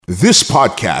This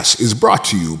podcast is brought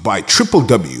to you by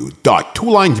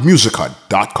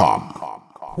www.twolinesmusichut.com.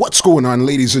 What's going on,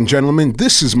 ladies and gentlemen?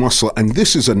 This is Muscle, and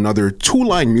this is another Two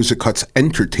Line Music Hut's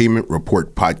Entertainment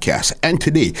Report podcast. And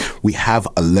today, we have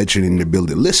a legend in the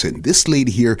building. Listen, this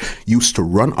lady here used to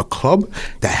run a club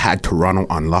that had Toronto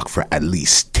on lock for at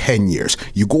least 10 years.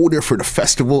 You go there for the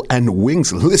festival and the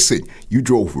wings. Listen, you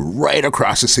drove right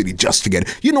across the city just to get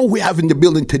it. You know who we have in the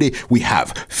building today? We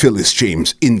have Phyllis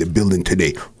James in the building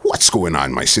today. What's going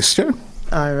on, my sister?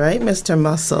 All right, Mr.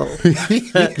 Muscle.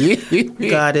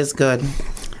 God is good.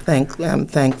 I'm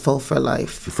thankful for life.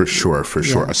 For sure.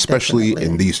 Especially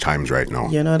definitely. in these times right now.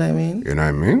 You know what I mean? You know what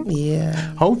I mean?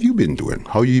 Yeah. How have you been doing?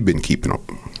 How have you been keeping up?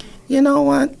 You know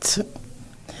what?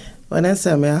 When I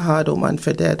say I'm a hard woman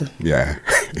for dead. Yeah.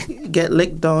 You get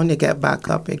licked down, you get back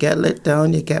up. You get licked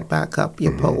down, you get back up.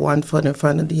 You put one foot in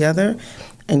front of the other,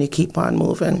 and you keep on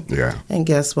moving. Yeah. And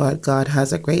guess what? God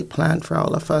has a great plan for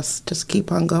all of us. Just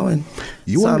keep on going.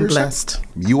 I'm blessed.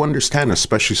 You understand,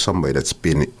 especially somebody that's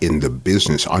been in the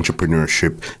business,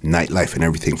 entrepreneurship, nightlife, and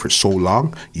everything for so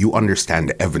long, you understand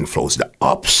the ebb and flows, the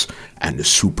ups and the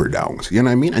super downs. You know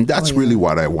what I mean? And that's really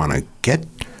what I want to get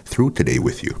through today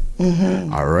with you.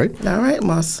 Mm-hmm. All right? All right,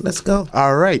 Moss. Let's go.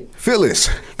 All right. Phyllis,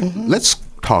 let's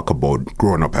talk about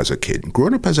growing up as a kid.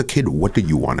 Growing up as a kid, what do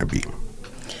you want to be?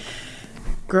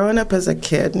 Growing up as a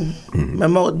kid, my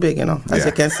mouth big, you know. As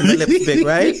you can see, my lips big,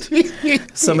 right?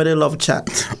 Somebody love chat.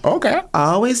 Okay.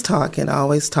 Always talking,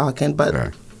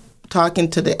 but talking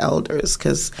to the elders,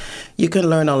 because you can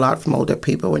learn a lot from older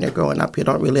people when you're growing up. You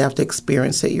don't really have to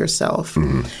experience it yourself.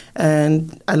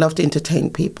 And I love to entertain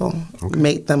people,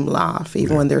 make them laugh,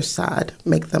 even when they're sad,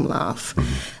 make them laugh.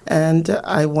 And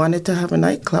I wanted to have a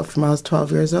nightclub from when I was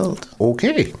 12 years old.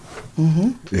 Okay.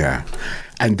 Yeah.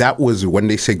 And that was when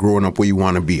they say growing up where you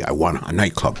want to be. I want a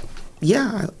nightclub.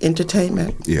 Yeah,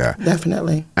 entertainment. Yeah.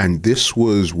 Definitely. And this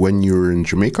was when you were in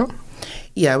Jamaica?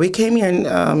 Yeah, we came here in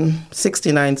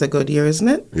 69 is a good year, isn't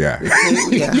it? Yeah.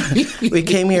 We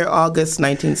came here August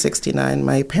 1969.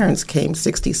 My parents came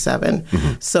 67.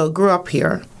 So grew up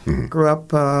here. Grew up,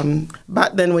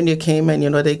 back then when you came in,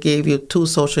 you know, they gave you 2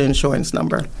 social insurance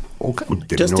number. Okay.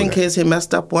 Just in case you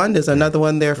messed up one, there's another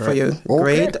one there for you. Okay.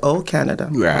 Great. Oh, Canada.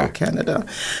 Yeah. Oh, Canada.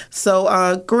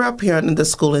 So grew up here in the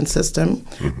schooling system,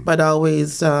 but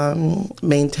always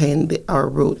maintained our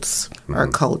roots, our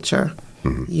culture.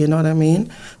 You know what I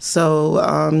mean? So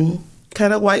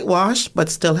kind of whitewashed, but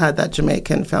still had that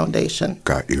Jamaican foundation.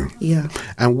 Got you. Yeah.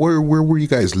 And where were you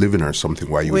guys living or something?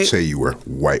 Why you would say you were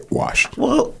whitewashed?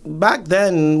 Well, back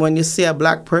then, when you see a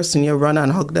black person, you run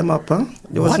and hug them up, huh?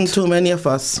 There wasn't too many of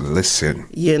us. Listen.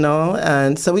 You know,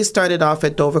 and so we started off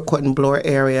at Dovercourt and Bloor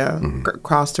area.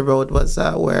 Across the road was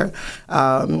where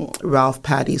Ralph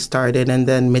Paddy started, and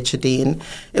then Michideen.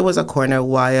 It was a corner.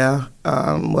 Wire,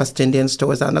 West Indian store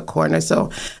was on the corner. So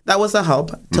that was a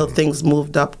hub till things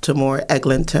moved up to more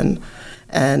Eglinton.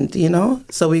 And, you know,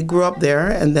 so we grew up there,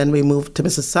 and then we moved to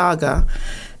Mississauga.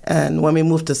 And when we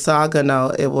moved to Sauga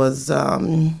now, it was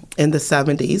in the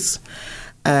 70s.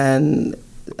 And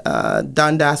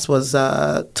Dundas was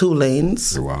 2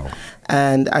 lanes. Wow.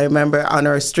 And I remember on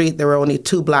our street, there were only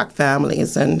 2 black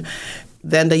families. And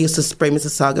then they used to spray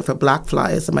Mississauga for black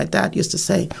flies. And my dad used to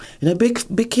say, you know,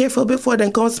 be careful before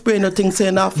they come spray nothing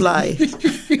saying not fly.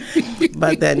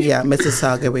 But then, yeah,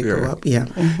 Mississauga, we grew up, yeah.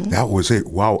 That was it.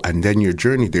 Wow. And then your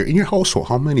journey there. In your household,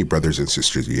 how many brothers and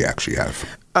sisters do you actually have?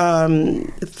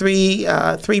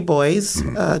 3 boys,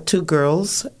 2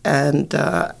 girls, and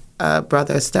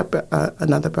brother,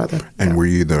 another brother. And were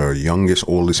you the youngest,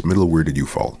 oldest, middle? Where did you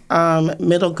fall?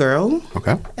 Middle girl.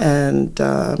 Okay. And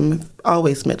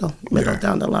always middle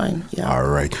down the line. Yeah. All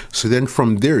right. So then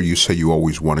from there, you said you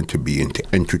always wanted to be into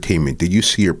entertainment. Did you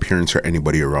see your parents or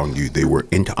anybody around you? They were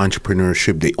into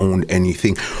entrepreneurship. They owned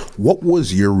anything. What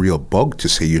was your real bug to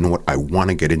say, you know what, I want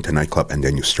to get into nightclub, and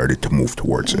then you started to move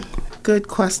towards it? Good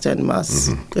question, Mus.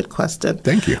 Good question.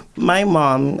 Thank you. My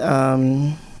mom,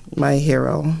 my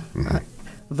hero,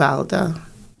 Valda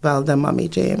Mommy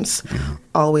James,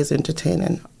 always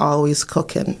entertaining, always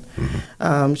cooking.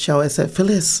 She always said,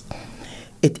 Phyllis,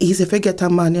 it's easy to get a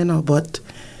man, you know, but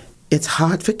it's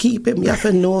hard to keep him. You have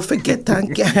to know, forget and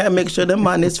make sure the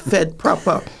man is fed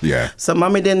proper. Yeah. So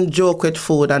mommy didn't joke with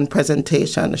food and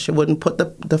presentation. She wouldn't put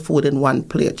the food in one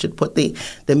plate. She'd put the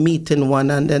meat in one,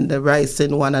 and then the rice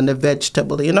in one, and the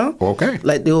vegetable, you know? Okay.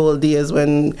 Like the old days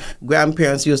when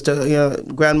grandparents used to, you know,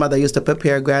 grandmother used to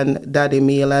prepare granddaddy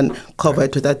meal and cover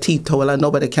it with a tea towel, and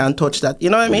nobody can touch that. You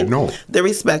know what I mean? No. The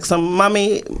respect. So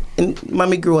mommy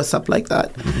grew us up like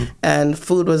that. And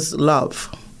food was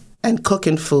love. And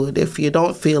cooking food. If you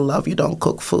don't feel love, you don't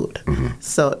cook food.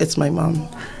 So it's my mom.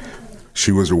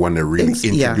 She was the one that really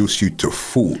introduced you to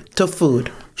food. To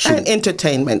food. And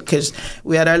entertainment, because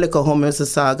we had our little home in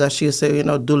Mississauga. She used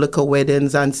to, do little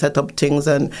weddings and set up things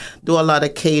and do a lot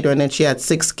of catering. And she had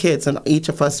 6 kids, and each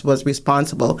of us was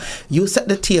responsible. You set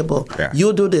the table. Yeah.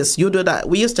 You do this. You do that.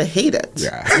 We used to hate it.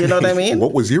 Yeah. You know what I mean?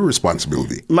 What was your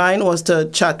responsibility? Mine was to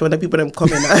chat when the people them come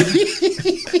in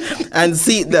and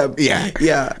seat them.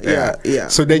 Yeah.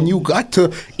 So then you got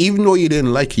to, even though you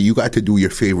didn't like it, you got to do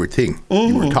your favorite thing.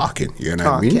 You were talking. You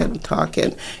know what I mean?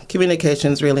 Talking.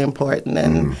 Communication is really important,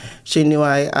 and she knew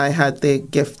I had the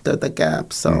gift of the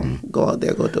gap, so go out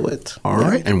there, go do it. All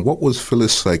right. And what was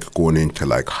Phyllis like going into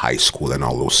like high school and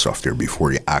all those stuff there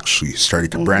before you actually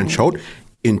started to branch out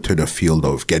into the field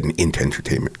of getting into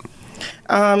entertainment?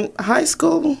 High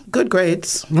school, good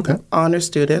grades. Okay. Honor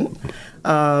student.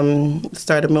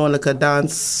 Started my own like a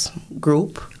dance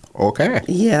group. Okay.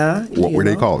 Yeah. What were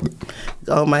they called?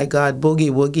 Oh my God,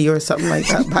 Boogie Woogie or something like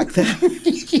that back then.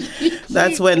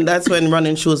 That's when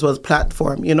running shoes was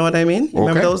platform. You know what I mean?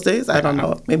 Remember those days? I don't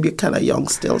know. Maybe you're kind of young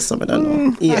still, some I don't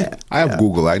know. Yeah. I have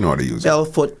Google. I know how to use it.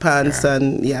 Bellfoot pants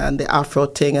and the Afro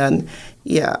thing and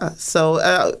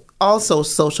So also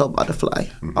social butterfly.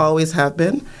 Always have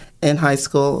been. In high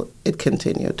school, it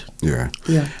continued. Yeah.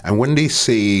 And when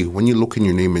you look in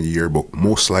your name in the yearbook,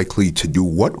 most likely to do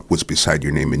what was beside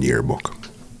your name in the yearbook?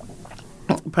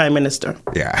 Prime Minister.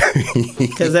 Yeah.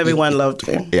 Because everyone loved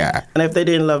me. Yeah. And if they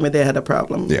didn't love me, they had a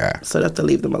problem. Yeah. So they have to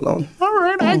leave them alone. All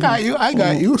right, I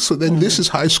got you. So then this is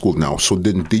high school now. So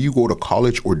then did you go to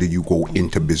college or did you go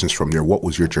into business from there? What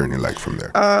was your journey like from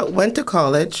there? Went to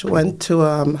college. Went to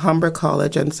Humber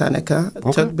College in Seneca.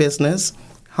 Took business.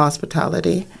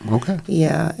 Hospitality. Okay.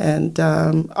 Yeah, and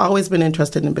always been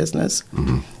interested in business.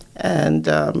 And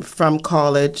from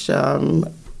college,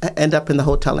 end up in the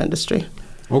hotel industry.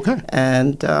 Okay.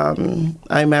 And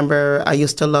I remember I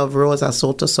used to love Rosa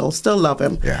Soul to Soul. Still love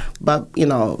him. Yeah. But,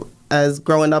 as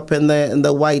growing up in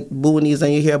the white boonies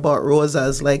and you hear about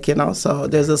Rosas, so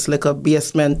there's this little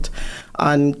basement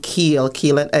on Keele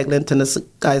and Eglinton. This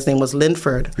guy's name was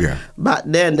Linford. Yeah. Back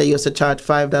then, they used to charge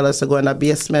 $5 to go in a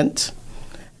basement.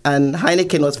 And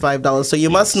Heineken was $5. So you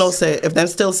must know, say, if they're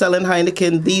still selling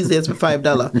Heineken these days for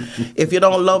 $5, if you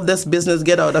don't love this business,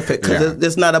 get out of it, because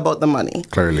it's not about the money.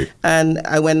 Clearly. And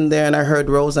I went there and I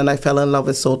heard Rose and I fell in love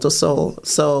with Soul to Soul.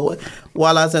 So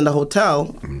while I was in the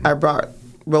hotel, I brought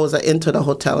Rosa into the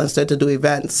hotel and started to do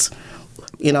events.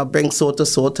 Bring Soul to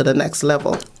Soul to the next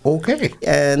level. Okay.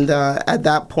 And at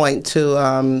that point, too,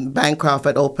 Bancroft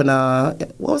had opened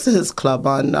his club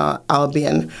on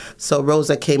Albion. So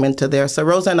Rosa came into there. So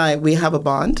Rosa and I, we have a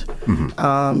bond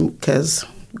because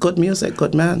good music,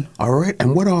 good man. All right.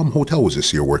 And what hotel was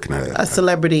this you're working at? A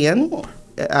Celebrity Inn.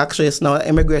 Actually, it's now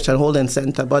Immigration Holding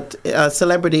Center, but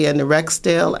Celebrity in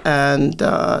Rexdale and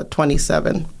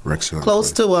 27. Rexdale.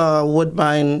 Close to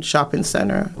Woodbine Shopping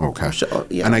Center. Okay.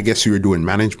 And I guess you were doing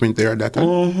management there at that time?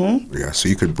 Mm-hmm. Yeah, so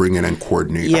you could bring in and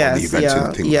coordinate all the events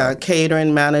and things. Yeah,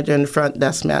 catering, managing, front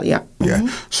desk man, yeah. Yeah.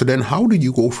 So then how did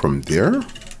you go from there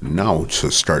now to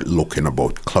start looking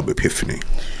about Club Epiphany?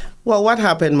 Well, what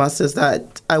happened, Mus, is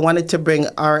that I wanted to bring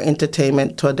our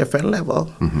entertainment to a different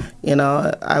level.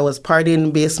 I was partying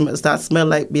in basements that smelled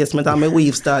like basement, and my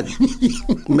weave started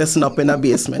messing up in a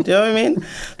basement. You know what I mean?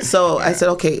 So I said,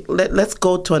 okay, let's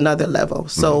go to another level.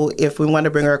 So if we want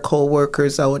to bring our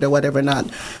co-workers out or whatever not,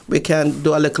 we can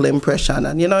do a little impression.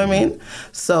 And you know what I mean?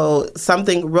 So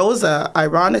Rosa,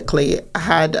 ironically,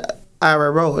 had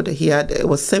Ara Road. It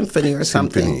was Symphony or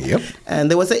something. Yep. And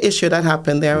there was an issue that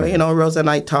happened there. Rosa and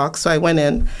I talked. So I went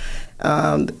in.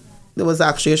 There was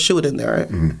actually a shooting there.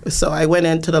 So I went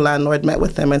into the landlord, met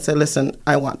with him and said, listen,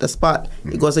 I want the spot.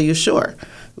 He goes, are you sure?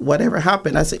 Whatever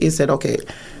happened. He said, okay,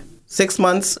 6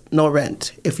 months, no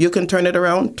rent. If you can turn it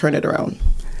around, turn it around.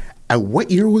 And what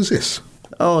year was this?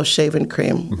 Oh, Shaving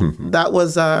Cream. That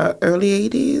was early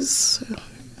 80s.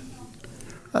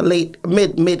 Mid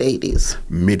 80s.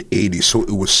 Mid 80s. So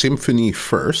it was Symphony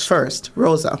first. First,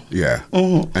 Rosa. Yeah.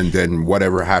 And then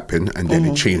whatever happened, and then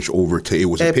it changed over to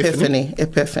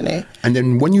Epiphany. And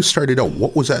then when you started out,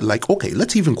 what was that like? Okay,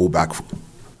 let's even go back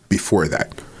before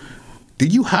that.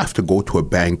 Did you have to go to a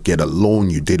bank, get a loan?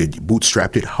 You did it, you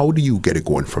bootstrapped it. How do you get it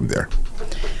going from there?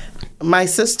 My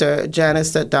sister,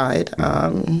 Janice, that died,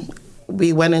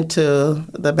 we went into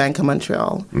the Bank of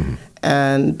Montreal,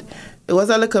 and It was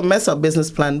a little mess up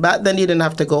business plan. Back then, you didn't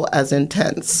have to go as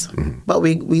intense. But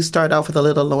we started off with a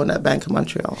little loan at Bank of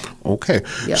Montreal. Okay.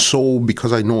 Yeah. So,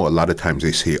 because I know a lot of times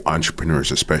they say entrepreneurs,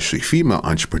 especially female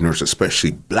entrepreneurs,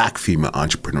 especially black female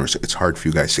entrepreneurs, it's hard for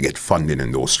you guys to get funding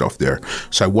and those stuff there.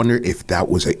 So I wonder if that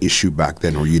was an issue back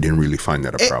then, or you didn't really find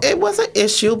that a problem. It was an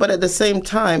issue, but at the same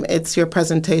time, it's your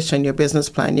presentation, your business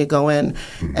plan. You go in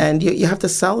and you have to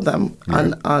sell them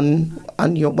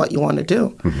on your what you want to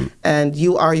do. And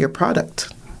you are your product.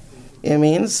 You know what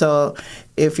I mean? So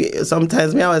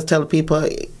sometimes I always tell people,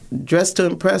 dress to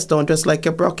impress, don't dress like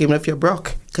you're broke, even if you're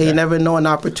broke. Because you never know an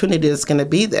opportunity that's going to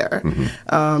be there.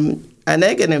 And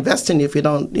they can invest in you if you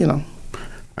don't,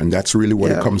 And that's really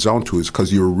what it comes down to, is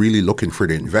because you're really looking for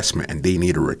the investment and they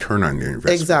need a return on their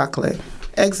investment.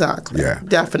 Exactly. Yeah.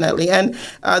 Definitely. And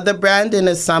the branding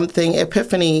is something,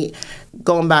 Epiphany,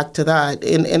 going back to that,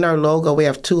 in our logo, we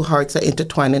have two hearts that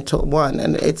intertwine into one,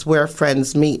 and it's where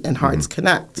friends meet and hearts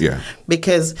connect. Yeah.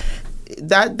 Because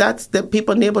that's the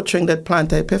people in Neighborhood that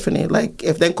plant Epiphany. Like,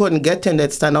 if they couldn't get in,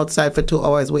 they'd stand outside for 2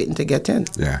 hours waiting to get in.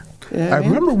 Yeah. You know what I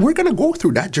remember we're going to go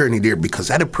through that journey there, because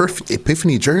that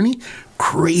Epiphany journey,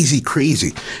 crazy.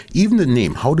 Even the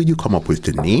name, how did you come up with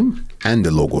the name and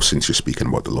the logo, since you're speaking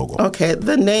about the logo? Okay,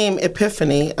 the name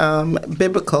Epiphany,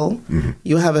 biblical,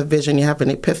 you have a vision, you have an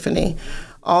epiphany.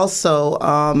 Also,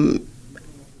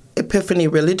 Epiphany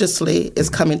religiously is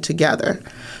coming together.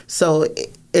 So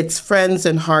it's friends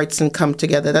and hearts and come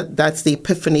together. That's the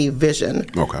Epiphany vision.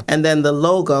 Okay. And then the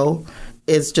logo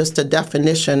is just a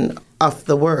definition of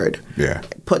the word. Yeah.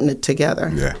 Putting it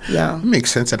together. Yeah.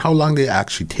 Makes sense. And how long did it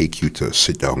actually take you to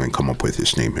sit down and come up with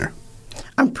this name here?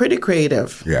 I'm pretty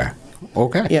creative. Yeah.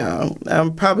 Okay. Yeah,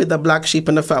 I'm probably the black sheep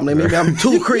in the family. Maybe I'm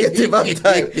too creative at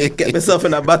times. Get myself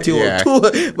in a battle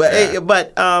too.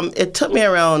 But it took me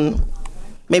around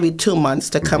maybe 2 months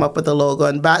to come up with the logo.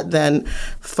 And back then,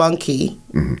 Funky,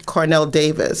 Cornell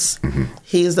Davis,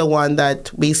 he's the one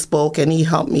that we spoke, and he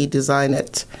helped me design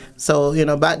it. So,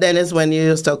 back then is when you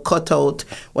used to cut out,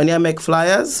 when you make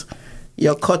flyers,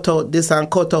 you cut out this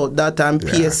and cut out that and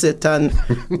pierce it, and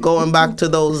going back to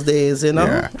those days,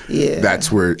 Yeah.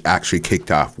 That's where it actually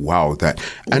kicked off. Wow.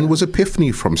 And was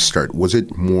Epiphany from start? Was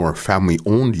it more family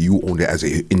owned? You owned it as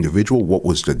an individual? What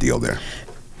was the deal there?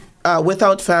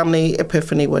 Without family,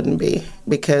 Epiphany wouldn't be,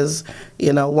 because,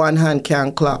 one hand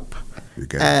can't clap.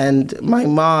 Okay. And my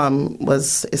mom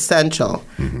was essential,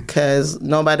 because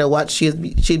no matter what, she'd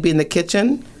be in the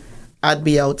kitchen, I'd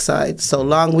be outside. So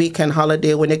long weekend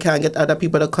holiday, when you can't get other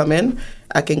people to come in,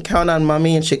 I can count on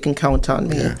mommy and she can count on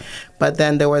me. Yeah. But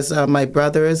then there was my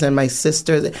brothers and my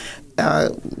sisters,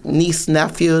 niece,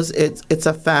 nephews. It's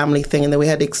a family thing. And then we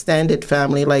had extended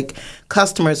family, like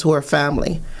customers who are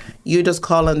family. You just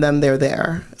call on them, they're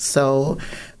there. So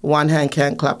one hand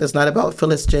can't clap. It's not about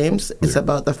Phyllis James. It's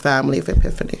about the family of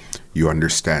Epiphany. You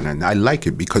understand. And I like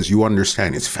it because you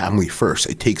understand it's family first.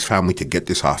 It takes family to get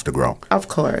this off the ground. Of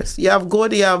course. You have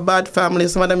good, you have bad family.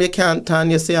 Some of them you can't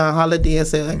turn, you see on holiday, you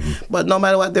say, but no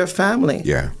matter what, they're family.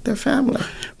 Yeah. They're family.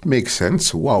 Makes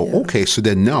sense. Wow. Yeah. Okay. So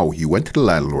then now you went to the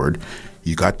landlord.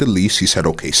 You got the lease. He said,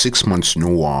 okay, 6 months,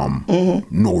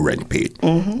 no rent paid.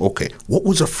 Okay. What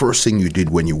was the first thing you did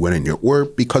when you went in there? Or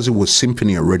because it was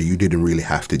Symphony already, you didn't really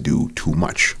have to do too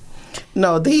much?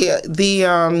 No,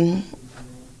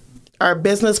 our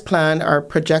business plan, our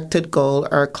projected goal,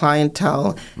 our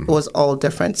clientele was all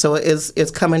different. So it's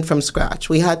coming from scratch.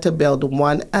 We had to build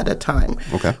one at a time.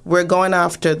 Okay. We're going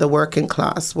after the working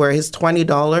class, where his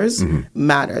 $20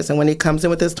 matters. And when he comes in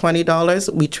with his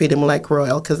 $20, we treat him like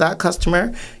royal, because that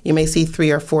customer you may see 3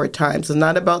 or 4 times. It's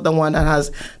not about the one that has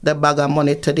the bag of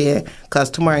money today,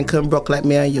 customer in Kimbrook like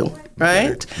me and you,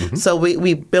 right? So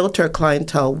we built our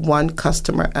clientele one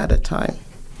customer at a time.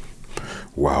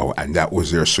 Wow, and that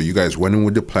was there. So you guys went in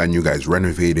with the plan, you guys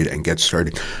renovated and get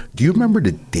started. Do you remember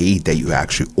the day that you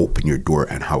actually opened your door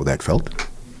and how that felt?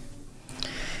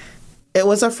 It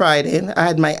was a Friday. I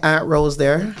had my Aunt Rose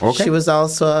there. Okay. She was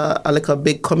also a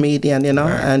big comedian,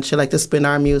 and she liked to spin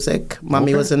our music.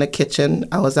 Mommy was in the kitchen.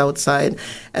 I was outside.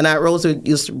 And Aunt Rose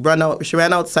used to run out. She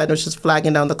ran outside and she was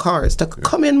flagging down the cars.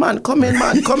 Come in, man. Come in,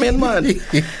 man. Come in, man.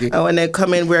 And when they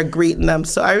come in, we're greeting them.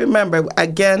 So I remember,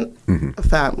 again, a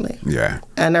family. Yeah.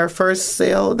 And our first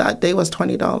sale that day was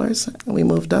 $20. And we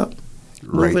moved up.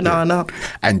 Moving on up.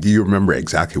 And do you remember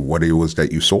exactly what it was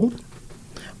that you sold?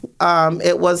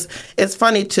 It's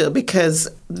funny too, because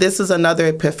this is another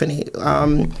epiphany.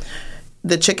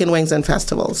 The chicken wings and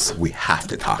festivals. We have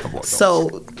to talk about those.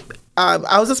 So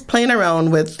I was just playing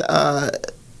around with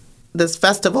this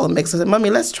festival mix. I said, Mommy,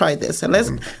 let's try this. And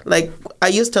let's, like, I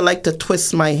used to like to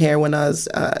twist my hair when I was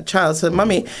a child. So,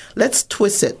 Mommy, let's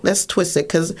twist it. Let's twist it.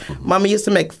 Because Mommy used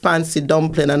to make fancy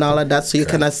dumpling and all of that, so you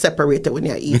cannot separate it when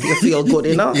you eat. You feel good,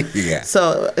 you know? Yeah.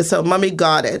 So Mommy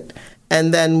got it.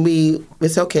 And then we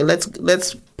said, okay,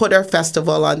 let's put our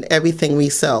festival on everything we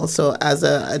sell, so as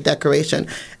a decoration.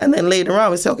 And then later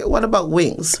on, we said, okay, what about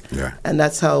wings? Yeah. And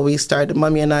that's how we started.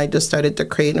 Mommy and I just started to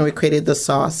create, and we created the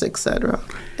sauce, etc.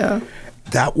 Yeah.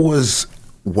 That was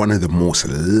one of the most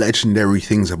legendary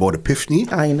things about Epiphany.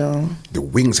 I know. The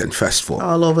Wings and Festival.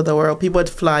 All over the world. People would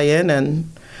fly in, and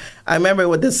I remember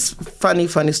with this funny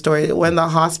story, when the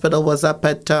hospital was up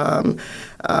at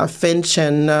Finch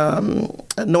and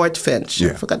North Finch.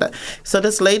 Yeah. I forgot that. So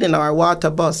this lady in our water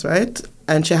bus, right?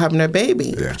 And she having her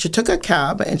baby. Yeah. She took a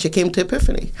cab and she came to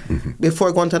Epiphany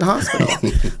before going to the hospital.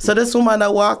 So this woman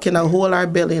that walk in a whole our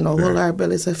belly,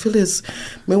 said, Phyllis,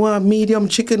 me want medium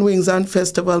chicken wings on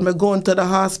festival. Me going to the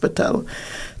hospital.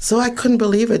 So I couldn't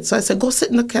believe it. So I said, go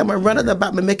sit in the camera, run at the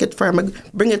back, me make it firm, me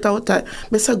bring it out. I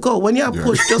said, go. When you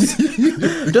push,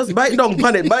 just bite down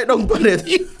on it.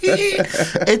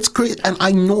 It's crazy. And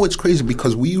I know it's crazy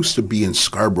because we used to be in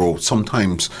Scarborough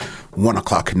sometimes 1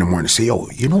 o'clock in the morning, say, yo,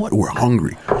 you know what? We're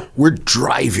hungry. We're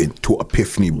driving to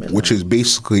Epiphany, which is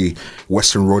basically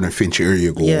Western Road and Finch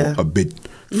area, go a bit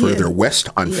further west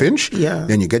on Finch. Yeah.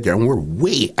 Then you get there and we're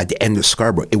way at the end of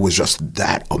Scarborough. It was just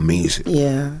that amazing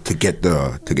to get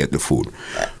the food.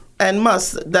 And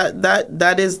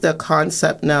that is the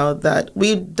concept now, that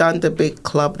we've done the big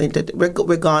club. We're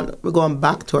going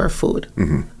back to our food,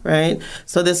 right?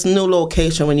 So this new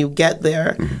location, when you get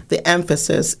there, the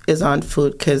emphasis is on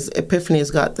food, because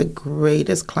Epiphany's got the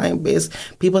greatest client base.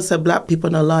 People say black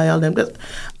people are loyal.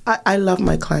 I love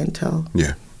my clientele.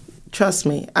 Yeah. Trust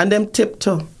me. And them tip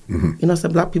too. You know,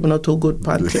 some black people not too good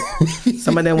pan tip.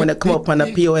 Some of them, when they come up on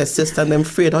the POS system, them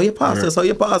afraid, how you pass this?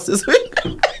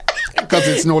 Because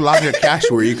it's no longer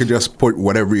cash where you could just put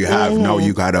whatever you have. Now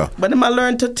you gotta. But them I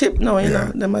learn to tip now, you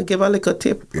know. Them I give a little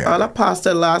tip. Yeah. All I passed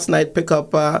there last night, pick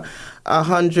up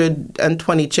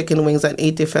 120 chicken wings at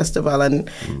 80 festival, and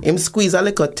him squeeze a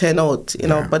little 10 out, you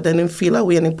know. But then him feel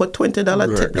away and him put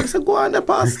 $20 tip. I said, go on the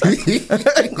pasta.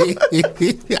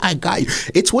 I got you.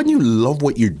 It's when you love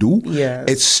what you do. Yeah.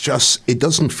 It's just, it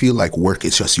doesn't feel like work.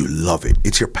 It's just you love it.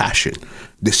 It's your passion.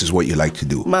 This is what you like to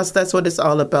do. That's what it's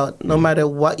all about. No matter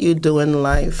what you do in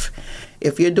life,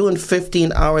 if you're doing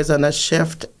 15 hours on a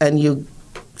shift and you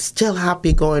still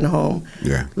happy going home,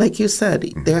 like you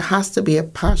said, there has to be a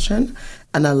passion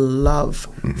and a love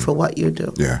for what you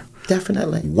do. Yeah.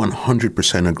 Definitely.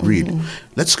 100% agreed.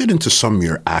 Let's get into some of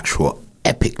your actual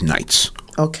epic nights.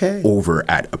 Okay. Over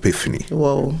at Epiphany.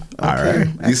 Whoa. Okay. All right.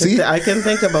 You see? I can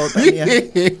think about that. Yeah.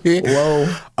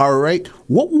 Whoa. All right.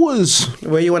 What was...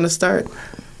 Where you want to start?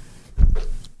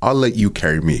 I'll let you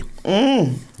carry me.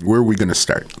 Where are we going to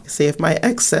start? See, if my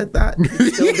ex said that,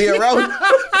 he'd still be around.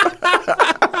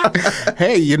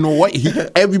 Hey, you know what?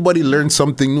 Everybody learns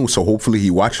something new, so hopefully he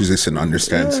watches this and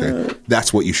understands it.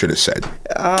 That's what you should have said.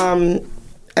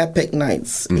 Epic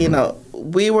nights. You know,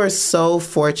 we were so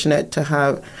fortunate to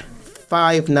have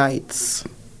 5 nights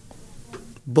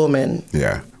booming.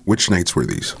 Yeah. Which nights were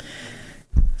these?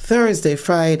 Thursday,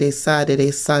 Friday,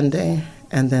 Saturday, Sunday,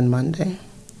 and then Monday.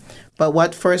 But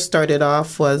what first started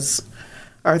off was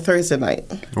our Thursday night.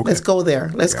 Okay. Let's go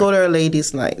there. Let's go to our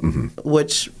ladies' night,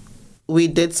 which we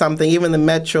did something. Even the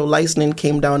Metro licensing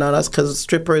came down on us because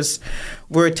strippers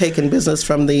were taking business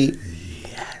from the...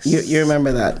 Yes. You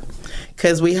remember that?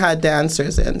 Because we had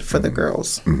dancers in for the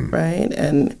girls, right?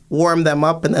 And warmed them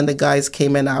up, and then the guys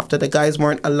came in after. The guys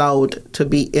weren't allowed to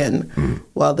be in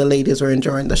while the ladies were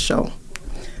enjoying the show.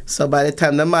 So by the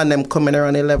time the man them coming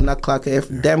around 11 o'clock, if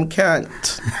them can't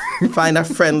find a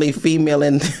friendly female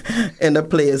in the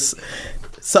place,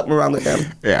 something wrong with them.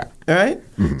 Yeah. All right?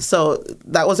 So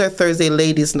that was our Thursday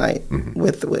ladies' night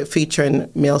with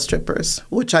featuring male strippers,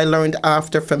 which I learned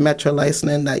after from Metro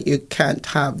licensing that you can't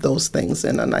have those things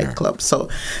in a nightclub. So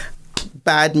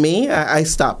bad me, I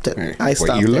stopped it. I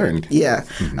stopped what you learned. Yeah.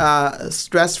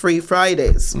 Stress-free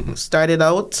Fridays. Started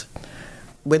out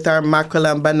with our mackerel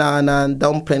and banana and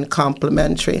dumpling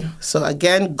complimentary. So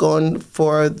again, going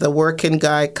for the working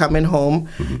guy coming home,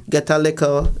 get a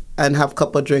liquor and have a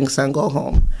couple of drinks and go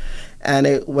home. And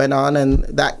it went on, and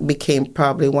that became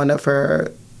probably one of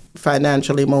her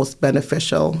financially most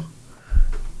beneficial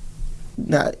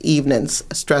evenings,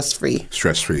 stress-free.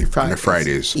 Stress-free on the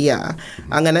Fridays. Yeah.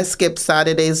 I'm going to skip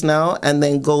Saturdays now and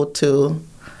then go to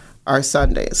our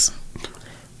Sundays.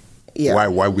 Yeah.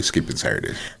 Why we skipping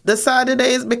Saturdays? The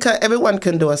Saturdays, because everyone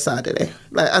can do a Saturday.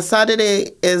 Like a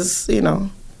Saturday is, you know,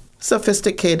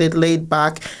 sophisticated, laid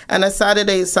back. And a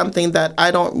Saturday is something that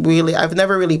I've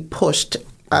never really pushed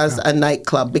as a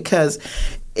nightclub, because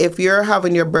if you're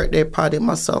having your birthday party,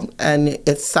 Muscle, and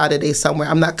it's Saturday somewhere,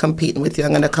 I'm not competing with you. I'm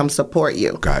going to come support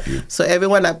you. Got you. So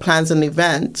everyone that plans an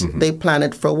event, they plan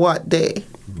it for what day?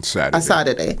 Saturday. A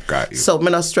Saturday. Got you. So I'm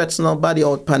not stretch nobody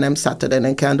out on them Saturday.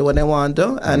 They can do what they want to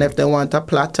do. And if they want a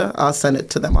platter, I'll send it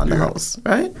to them on the house,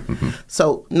 right?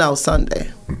 So now Sunday,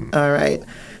 all right,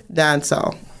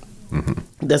 dancehall.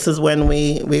 This is when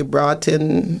we brought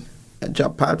in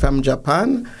from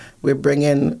Japan. We bring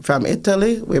in from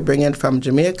Italy. We bring in from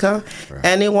Jamaica. Right.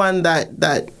 Anyone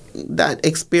that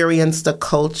experienced the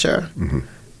culture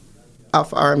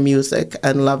of our music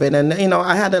and love it. And,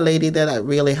 I had a lady that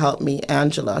really helped me,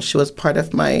 Angela. She was part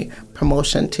of my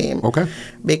promotion team. Okay.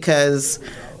 Because,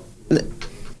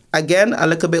 again, a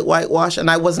little bit whitewashed,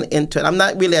 and I wasn't into it. I'm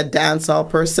not really a dancehall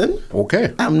person.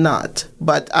 Okay. I'm not.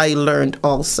 But I learned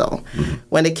also.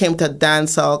 When it came to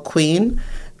dancehall queen,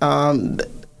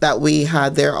 that we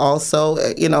had there also,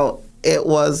 it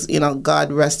was,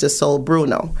 God rest his soul,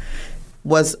 Bruno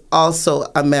was also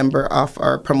a member of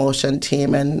our promotion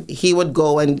team, and he would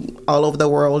go and all over the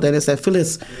world, and he said,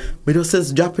 Phyllis, we do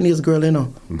this Japanese girl,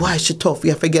 why is she tough?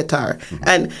 You have to get her.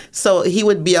 And so he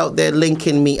would be out there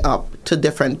linking me up to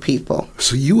different people.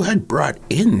 So you had brought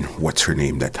in, what's her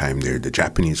name that time there, the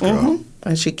Japanese girl?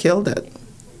 And she killed it.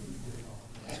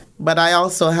 But I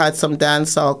also had some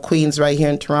dancehall queens right here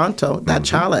in Toronto that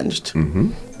challenged.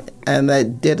 And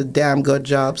that did a damn good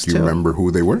job too. Do you remember who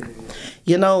they were?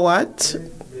 You know what?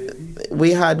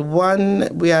 We had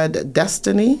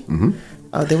Destiny.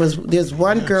 There's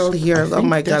one girl here. Oh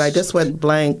my God, I just went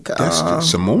blank.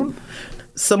 Simone?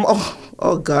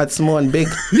 Oh God, Simone, big.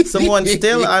 Simone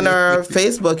still on her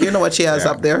Facebook. You know what she has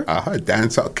up there?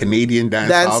 Dancehall, Canadian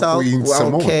dancehall queen,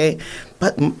 Simone. Okay.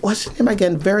 But what's her name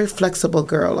again? Very flexible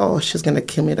girl. Oh, she's going to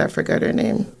kill me that I forgot her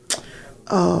name.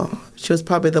 Oh, she was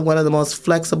probably one of the most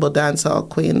flexible dancehall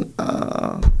queen.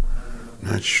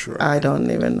 Not sure. I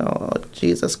don't even know. Oh,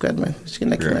 Jesus, goodness. She's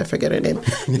going to kill me. I forget her name.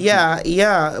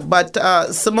 Yeah. But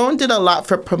Simone did a lot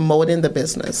for promoting the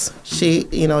business. She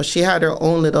had her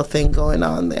own little thing going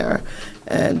on there.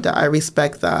 And I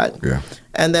respect that. Yeah.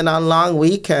 And then on long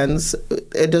weekends,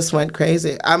 it just went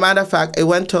crazy. As a matter of fact, it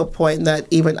went to a point that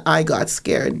even I got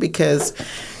scared, because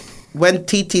when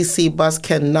TTC bus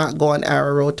cannot go on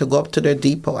Arrow Road to go up to their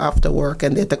depot after work,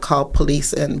 and they had to call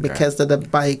police in because of the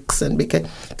bikes, and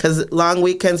because long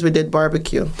weekends we did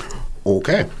barbecue.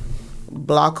 Okay.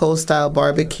 Block house style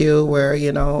barbecue where,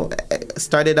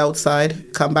 started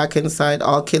outside, come back inside.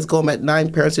 All kids go home at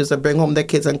 9. Parents used to bring home their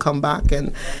kids and come back.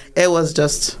 And it was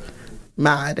just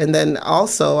mad. And then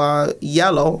also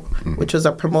Yellow, which was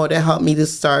a promoter, helped me to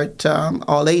start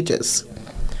all ages.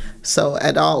 So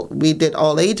we did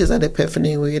all ages at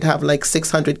Epiphany. We'd have like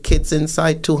 600 kids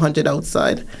inside, 200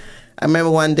 outside. I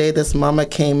remember one day this mama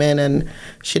came in and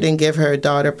she didn't give her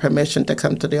daughter permission to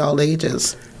come to the all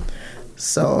ages.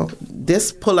 So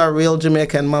this pull a real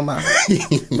Jamaican mama.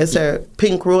 Mr.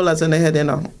 Pink rollers in the head,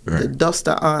 the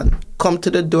duster on. Come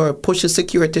to the door, push the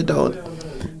security down,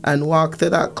 and walk to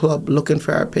that club looking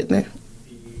for her pitney.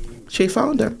 She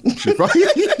found her.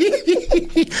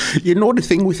 You know the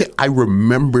thing with it? I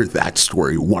remember that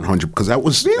story 100 because that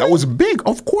was big.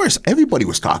 Of course, everybody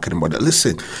was talking about it.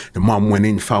 Listen, the mom went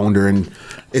in, found her, and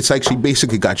it's like she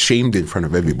basically got shamed in front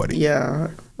of everybody.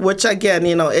 Yeah. Which, again,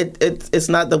 it's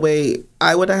not the way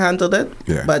I would have handled it.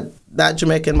 Yeah. But that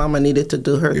Jamaican mama needed to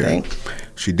do her thing.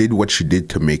 She did what she did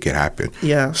to make it happen.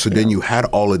 Yeah. So then you had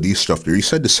all of these stuff there. You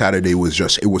said the Saturday was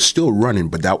it was still running,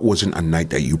 but that wasn't a night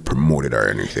that you promoted or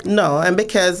anything. No, and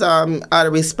because out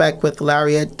of respect with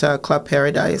Larry at Club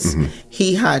Paradise,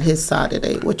 he had his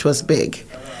Saturday, which was big.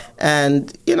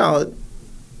 And, you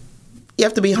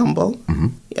have to be humble.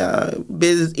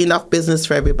 Enough business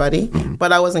for everybody.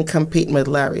 But I wasn't competing with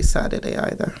Larry Saturday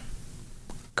either.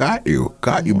 Got you.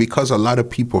 Because a lot of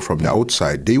people from the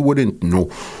outside, they wouldn't know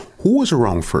who was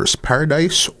around first,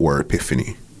 Paradise or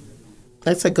Epiphany.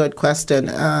 That's a good question.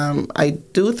 I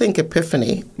do think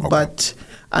Epiphany, but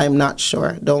I'm not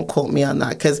sure. Don't quote me on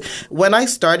that. Because when I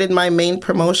started my main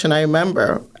promotion, I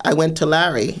remember I went to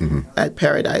Larry at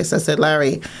Paradise. I said,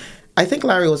 Larry, I think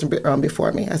Larry was around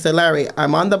before me. I said, Larry,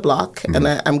 I'm on the block and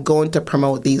I'm going to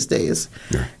promote these days.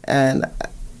 Yeah. And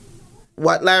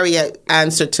what Larry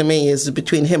answered to me is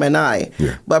between him and I.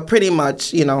 Yeah. But pretty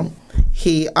much,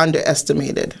 he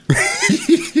underestimated.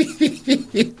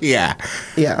 Yeah.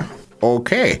 Yeah.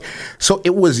 Okay. So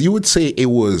you would say it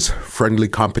was friendly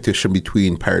competition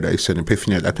between Paradise and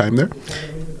Epiphany at that time there?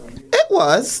 It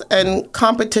was, and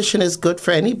competition is good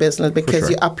for any business because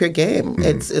you up your game.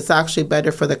 It's actually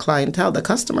better for the clientele, the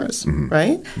customers,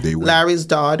 right? Larry's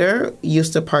daughter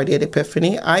used to party at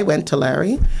Epiphany. I went to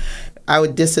Larry. I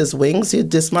would diss his wings, he'd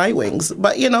diss my wings.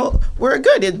 But, we're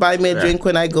good. He'd buy me a drink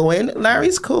when I go in.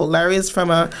 Larry's cool. Larry's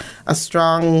from a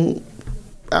strong,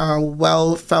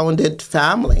 well-founded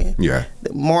family. Yeah.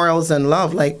 Morals and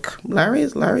love. Like,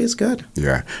 Larry's good.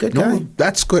 Yeah. Good guy.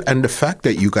 That's good. And the fact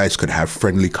that you guys could have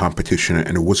friendly competition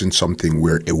and it wasn't something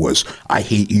where it was, I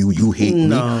hate you, you hate me.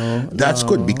 That's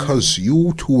good because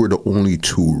you two were the only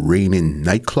two reigning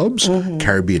nightclubs,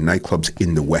 Caribbean nightclubs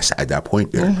in the West at that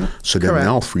point there. So then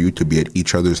now for you to be at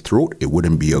each other's throat, it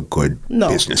wouldn't be a good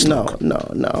business look.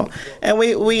 No. And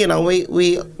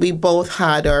we both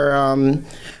had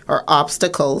our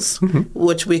obstacles,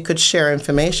 which we could share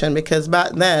information because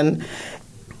back then,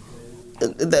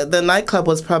 the nightclub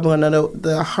was probably one of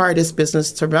the hardest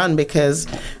business to run because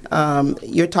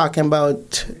you're talking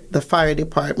about the fire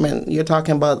department, you're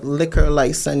talking about liquor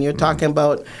license, you're talking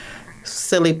about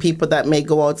silly people that may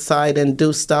go outside and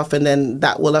do stuff and then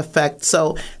that will affect.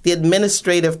 So the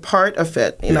administrative part of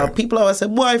it, people always say,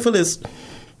 boy, for this,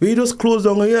 we just close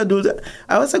down here, do that.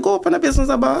 I would say, go open a business,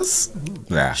 boss.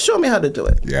 Yeah. Show me how to do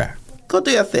it. Yeah. Go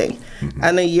do your thing.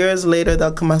 And then years later,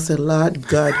 they'll come and say, Lord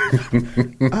God,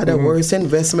 are the worst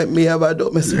investment me ever do.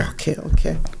 I say,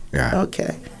 okay. Yeah.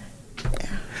 Okay. Yeah.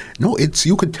 No,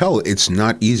 you could tell it's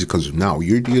not easy because now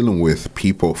you're dealing with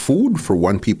people, food, for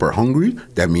one, people are hungry.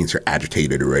 That means they're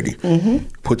agitated already.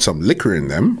 Put some liquor in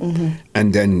them.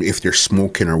 And then if they're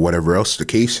smoking or whatever else the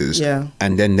case is. Yeah.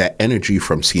 And then that energy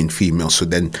from seeing females. So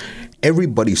then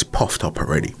everybody's puffed up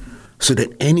already. So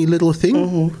that any little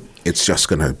thing, it's just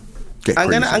going to get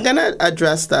crazy. I'm gonna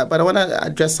address that, but I want to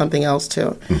address something else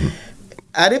too.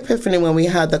 At Epiphany, when we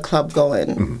had the club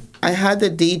going, I had the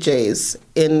DJs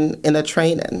in a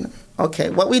training. Okay,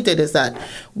 what we did is that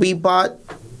we bought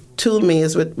 2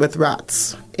 maze with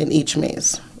rats in each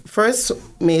maze. First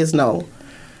maze,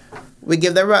 we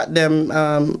give them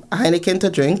Heineken to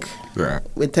drink. Yeah.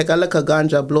 We take a little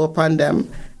ganja, blow upon them,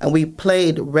 and we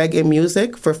played reggae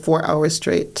music for 4 hours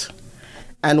straight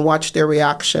and watched their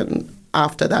reaction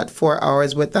after that 4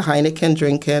 hours with the Heineken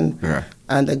drinking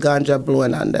and the ganja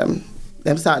blowing on them.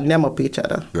 Them start name up each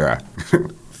other. Yeah.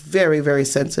 Very, very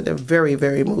sensitive, very,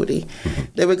 very moody.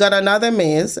 Then we got another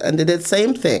maze and they did the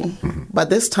same thing. But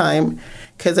this time,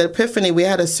 because at Epiphany, we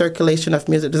had a circulation of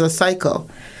music. There's a cycle.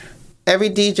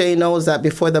 Every DJ knows that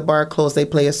before the bar closed, they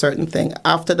play a certain thing.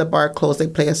 After the bar closed, they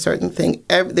play a certain thing.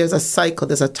 There's a cycle.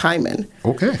 There's a timing.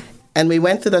 Okay. And we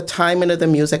went through the timing of the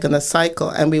music and the cycle,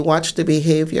 and we watched the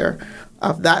behavior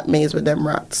of that maze with them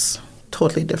rats.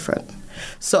 Totally different.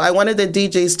 So I wanted the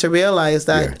DJs to realize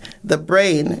that the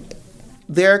brain,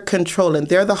 they're controlling.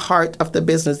 They're the heart of the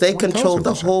business. They control 1,000%.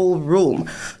 The whole room.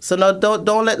 So now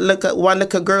don't let one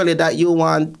little girlie that you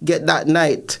want get that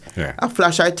night a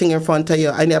flashlight thing in front of you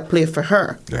and you play for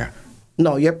her. Yeah.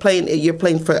 No, you're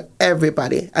playing for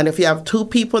everybody. And if you have 2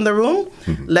 people in the room,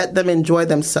 let them enjoy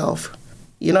themselves.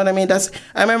 You know what I mean?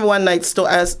 I remember one night,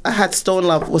 I had Stone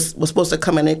Love was supposed to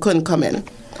come in, and he couldn't come in.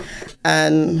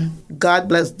 And God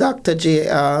bless Dr. J,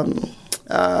 Kingdom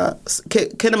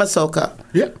of Soca.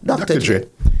 Yeah, Dr. J.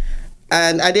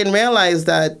 And I didn't realize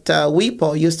that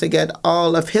Weepo used to get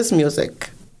all of his music,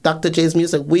 Dr. J's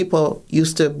music. Weepo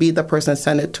used to be the person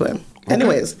send it to him. Okay.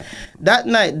 Anyways, that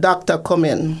night, Doctor come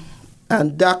in,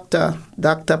 and Doctor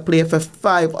play for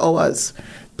 5 hours.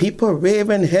 People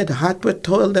raving, head hot with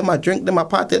told them, I drink them, I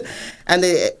party. And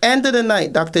at the end of the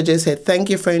night, Dr. J said, thank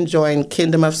you for enjoying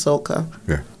Kingdom of Soca.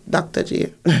 Yeah. Dr.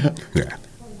 J. Yeah.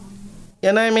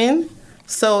 You know what I mean?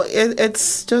 So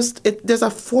it's just, there's a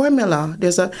formula.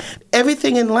 There's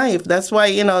everything in life. That's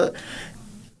why,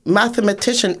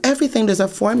 mathematician, everything, there's a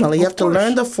formula. You have to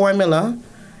learn the formula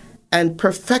and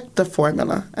perfect the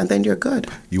formula, and then you're good.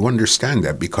 You understand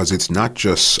that because it's not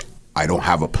just, I don't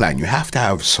have a plan. You have to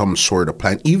have some sort of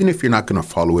plan. Even if you're not going to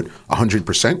follow it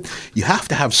 100%, you have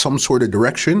to have some sort of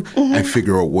direction and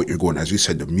figure out what you're going. As you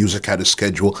said, the music had a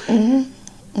schedule.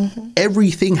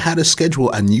 Everything had a schedule,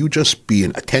 and you just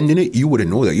being attending it, you wouldn't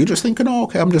know that. You're just thinking, oh,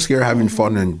 okay, I'm just here having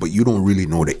fun, but you don't really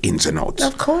know the ins and outs.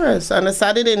 Of course. On a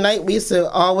Saturday night, we used to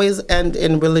always end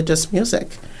in religious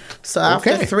music. So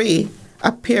after 3,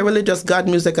 up here, religious God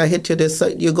music, I hit you this, so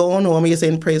you go on home, you're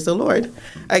saying, praise the Lord.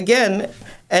 Again,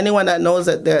 anyone that knows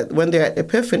that when they're at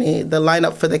Epiphany, the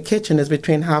lineup for the kitchen is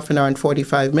between half an hour and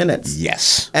 45 minutes.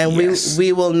 Yes. And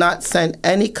we will not send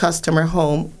any customer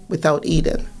home without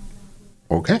eating.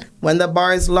 Okay. When the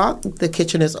bar is locked, the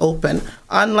kitchen is open.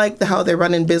 Unlike how they're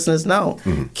running business now.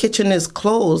 Kitchen is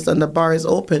closed and the bar is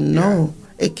open. No,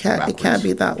 it can't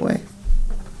be that way.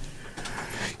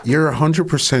 You're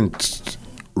 100%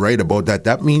 right about that.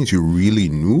 That means you really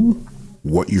knew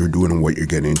what you're doing and what you're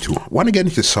getting into. I want to get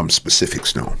into some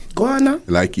specifics now. Go on now.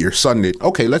 Like your Sunday.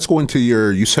 Okay, let's go into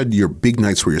you said your big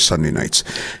nights were your Sunday nights.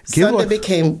 Sunday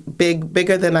became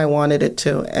bigger than I wanted it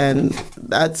to, and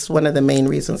that's one of the main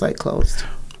reasons I closed.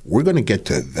 We're going to get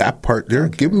to that part there.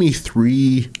 Okay. Give me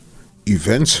 3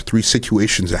 events, 3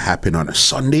 situations that happen on a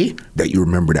Sunday that you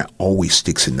remember that always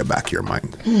sticks in the back of your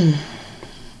mind.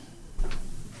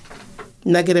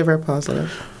 Negative or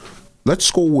positive? Let's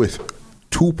go with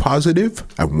 2 positive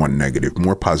and 1 negative.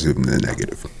 More positive than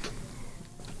negative.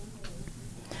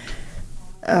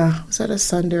 Was that a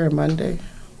Sunday or Monday?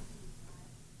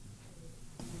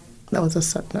 That was a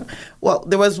Sunday. Well,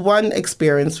 there was one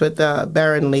experience with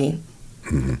Baron Lee.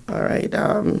 Mm-hmm. All right.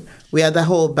 We had the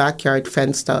whole backyard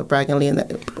fenced out, Baron Lee and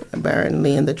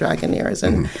the Dragonaires.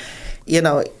 And,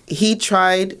 he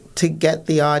tried to get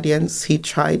the audience. He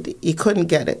couldn't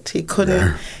get it. He couldn't.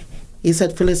 Yeah. He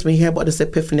said, Phyllis, when you hear about this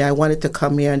epiphany, I wanted to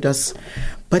come here and just...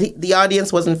 But the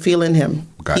audience wasn't feeling him.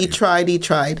 He tried.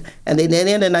 And then at the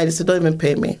end of the night, he said, don't even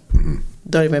pay me. Mm-hmm.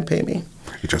 Don't even pay me.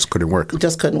 It just couldn't work.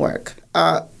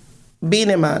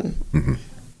 Beanie Man. Mm-hmm.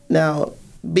 Now,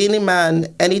 Beanie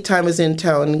Man, anytime he's in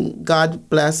town, God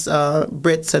bless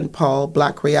Brits and Paul,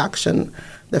 Black Reaction,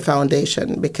 the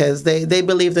foundation, because they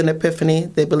believed in Epiphany.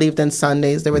 They believed in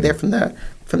Sundays. They were there from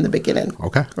the beginning.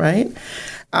 Okay. Right?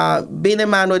 Beanie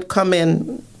Man would come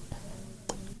in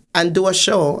and do a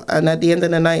show, and at the end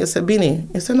of the night, he said, Beanie,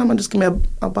 he said, no, man, just give me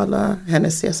a bottle of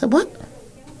Hennessy. I said, what?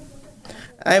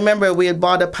 I remember we had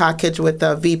bought a package with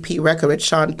a VP record with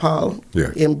Sean Paul.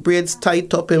 Yeah. Him braids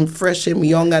tight up, him fresh, him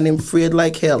young, and him frayed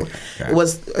like hell. Yeah. It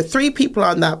was 3 people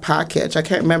on that package. I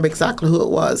can't remember exactly who it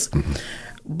was. Mm-hmm.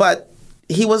 But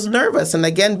he was nervous, and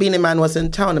again, Beanie Man was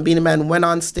in town, and Beanie Man went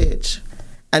on stage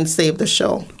and saved the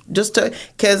show.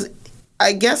 Because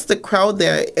I guess the crowd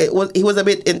there, he was a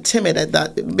bit intimidated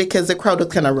that because the crowd was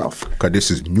kind of rough. Because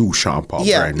this is new Sean Paul.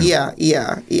 Yeah.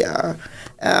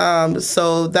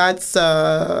 So that's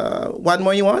 1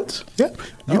 more you want? Yeah.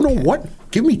 You know what?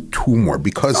 Give me 2 more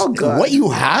because what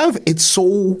you have, it's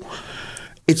so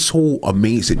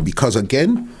amazing. Because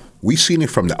again, we've seen it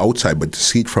from the outside, but to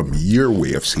see it from your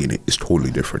way of seeing it is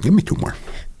totally different. Give me 2 more.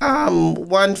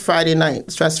 One Friday night,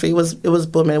 stress-free, it was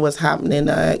booming, it was happening.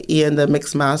 Ian, the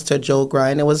mix master, Joe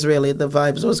Grind, the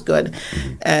vibes was good.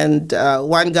 Mm-hmm. And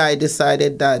one guy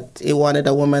decided that he wanted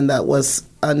a woman that was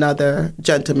another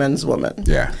gentleman's woman.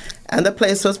 Yeah. And the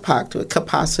place was packed with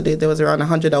capacity. There was around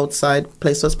 100 outside,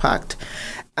 place was packed.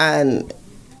 And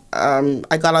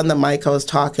I got on the mic, I was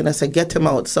talking, I said, get him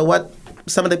out. So what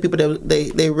some of the people,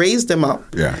 they raised him up.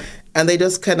 Yeah. And they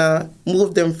just kind of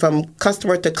moved them from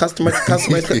customer to customer to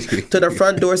customer to the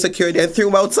front door security and threw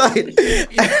him outside. And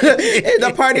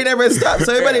the party never stopped.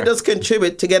 So everybody just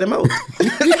contribute to get him out.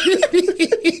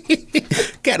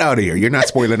 Get out of here. You're not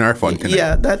spoiling our fun tonight.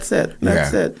 Yeah, that's it.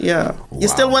 Yeah. Wow. You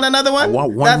still want another one? I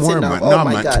want one that's more, enough. man. Oh,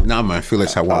 my God. No, man. I feel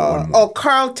like I want one more. Oh,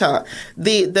 Carlta.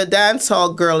 The dance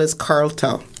hall girl is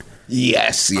Carlta.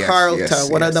 Yes. Carlta,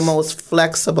 one of the most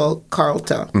flexible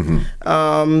Carlta.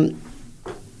 Mm-hmm.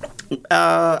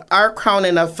 Our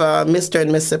crowning of Mr.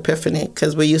 and Miss Epiphany,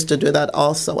 because we used to do that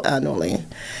also annually.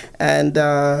 And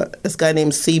this guy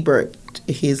named Siebert,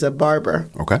 he's a barber.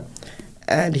 Okay.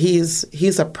 And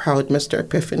he's a proud Mr.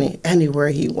 Epiphany anywhere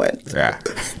he went. Yeah.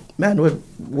 Man would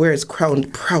wear his crown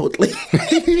proudly.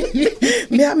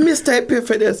 Yeah, Mr.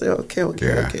 Epiphany. I said,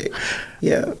 okay.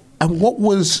 Yeah. And what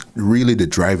was really the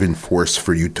driving force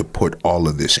for you to put all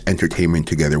of this entertainment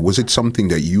together? Was it something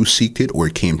that you seeked it, or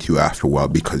it came to you after a while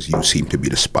because you seemed to be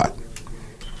the spot?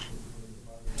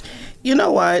 You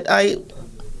know what? I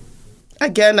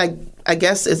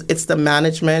guess it's the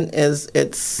management, it's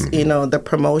mm-hmm. The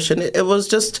promotion. It was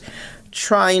just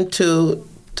trying to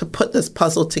put this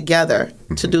puzzle together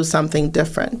mm-hmm. to do something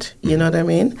different. You know what I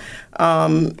mean?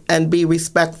 And be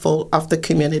respectful of the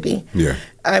community. Yeah.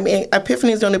 I mean,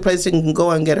 Epiphany is the only place you can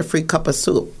go and get a free cup of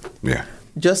soup. Yeah.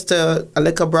 Just a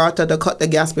little burrata to cut the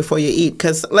gas before you eat.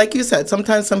 Because, like you said,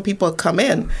 sometimes some people come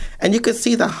in and you could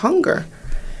see the hunger.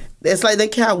 It's like they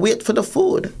can't wait for the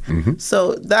food. Mm-hmm.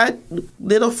 So that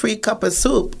little free cup of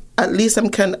soup, at least them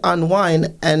can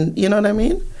unwind, and you know what I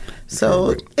mean?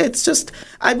 So it's just,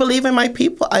 I believe in my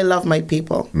people. I love my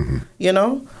people.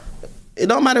 Mm-hmm. It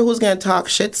don't matter who's going to talk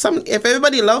shit. If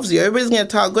everybody loves you, everybody's going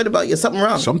to talk good about you. Something's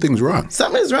wrong. Something's wrong.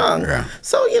 Something's wrong. Yeah.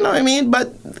 So, you know what I mean?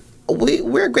 But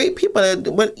we're great people.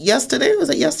 Yesterday?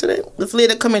 This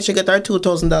lady come in, she got our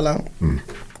 $2,000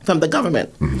 from the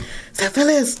government. Mm-hmm. Said,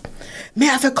 Phyllis, may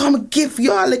I have to come give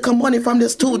you a little money from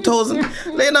this 2,000? You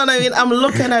know what I mean? I'm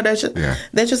looking at her.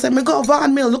 Then she said, me go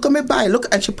Von Mill, look at me buy.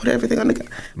 Look, and she put everything on the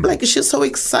like, she's so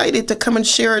excited to come and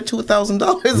share her $2,000, you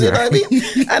know what I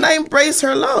mean? And I embrace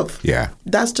her love. Yeah.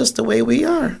 That's just the way we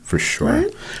are. For sure.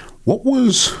 Right? What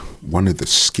was one of the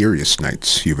scariest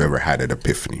nights you've ever had at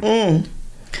Epiphany?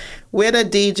 We had a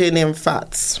DJ named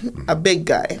Fats, a big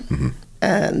guy.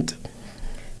 And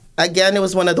again, it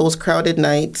was one of those crowded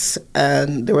nights,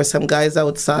 and there were some guys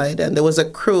outside, and there was a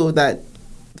crew that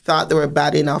thought they were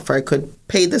bad enough or could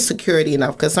pay the security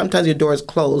enough, because sometimes your doors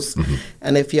close,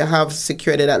 and if you have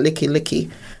security that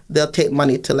licky, they'll take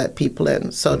money to let people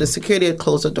in. So the security had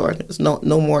closed the door. There's no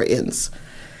more ins.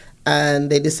 And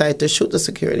they decided to shoot the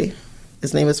security.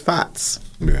 His name is Fats.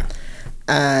 Yeah.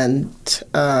 And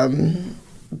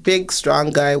big,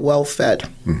 strong guy, well-fed.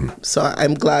 So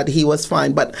I'm glad he was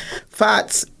fine. But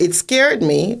Fats, it scared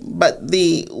me. But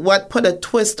what put a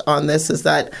twist on this is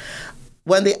that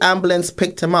when the ambulance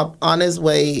picked him up on his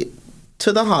way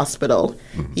to the hospital,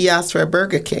 he asked for a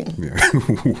Burger King. Yeah.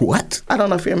 What? I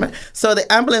don't know if you remember. So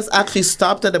the ambulance actually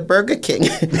stopped at a Burger King.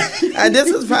 And this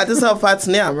is how Fat's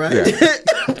name, right? Yeah.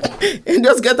 And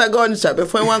just get a gunshot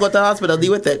before you want to go to the hospital,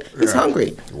 deal with it. He's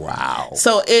hungry. Wow.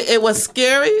 So it was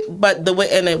scary, but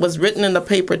and it was written in the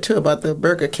paper too about the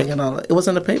Burger King and all that. It was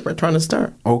in the paper, Toronto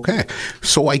Star. Okay.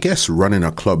 So I guess running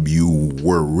a club, you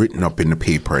were written up in the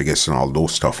paper, I guess, and all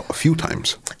those stuff a few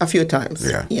times. A few times.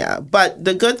 Yeah. Yeah. But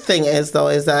the good thing is, though,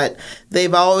 is that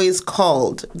they've always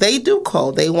called. They do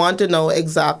call. They want to know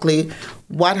exactly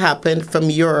what happened from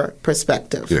your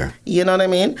perspective. Yeah. You know what I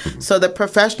mean? So the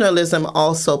professionalism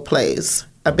also plays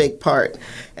a big part.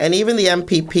 And even the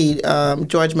MPP,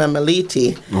 George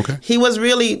Mameliti, he was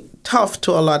really tough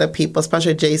to a lot of people,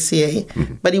 especially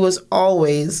JCA, but he was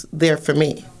always there for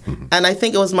me. And I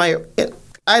think it was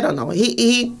I don't know,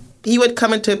 he would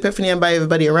come into Epiphany and buy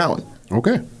everybody around.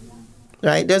 Okay.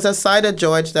 Right? There's a side of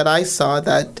George that I saw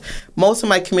that most of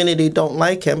my community don't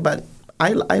like him, but I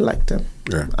liked him.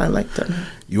 Yeah. I liked him.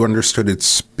 You understood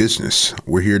it's business.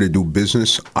 We're here to do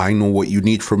business. I know what you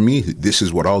need from me. This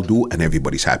is what I'll do, and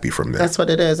everybody's happy from there. That's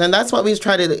what it is. And that's what we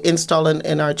try to install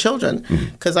in our children.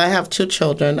 Because I have two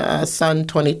children, a son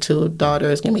 22,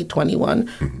 daughter is going to be 21.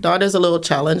 Daughter's a little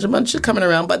challenge, but she's coming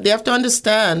around. But they have to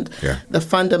understand the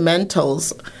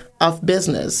fundamentals of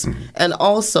business and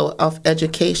also of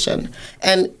education.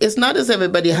 And it's not as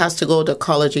everybody has to go to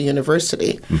college or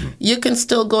university. You can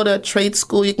still go to a trade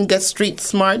school, you can get street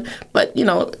smart, but,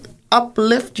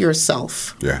 uplift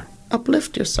yourself. Yeah.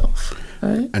 Uplift yourself.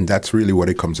 Right? And that's really what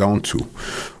it comes down to.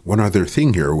 One other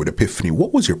thing here with Epiphany,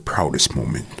 what was your proudest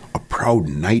moment? A proud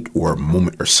night or a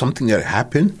moment or something that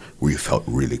happened where you felt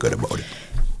really good about it?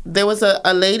 There was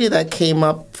a lady that came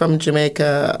up from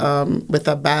Jamaica with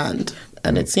a band.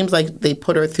 And it seems like they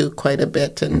put her through quite a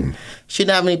bit, and she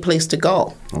didn't have any place to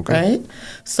go, right?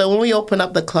 So when we opened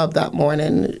up the club that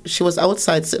morning, she was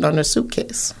outside sitting on her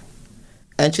suitcase.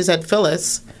 And she said,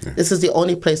 Phyllis, this is the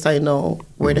only place I know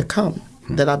where to come,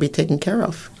 that I'll be taken care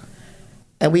of.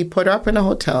 And we put her up in a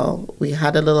hotel. We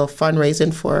had a little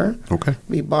fundraising for her. Okay.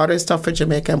 We bought her stuff for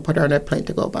Jamaica and put her on a plane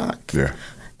to go back. Yeah.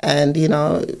 And,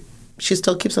 she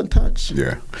still keeps in touch.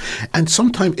 Yeah. And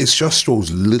sometimes it's just those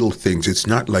little things. It's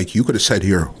not like you could have said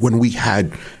here, when we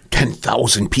had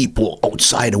 10,000 people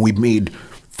outside and we made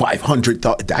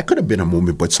 500,000, that could have been a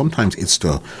moment. But sometimes it's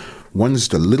the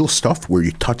little stuff where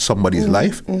you touch somebody's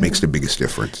life makes the biggest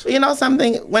difference. You know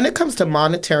something, when it comes to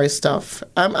monetary stuff,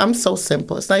 I'm so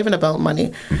simple. It's not even about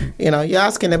money. You're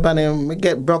asking about him,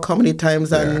 get broke how many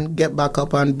times and get back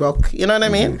up on broke. You know what I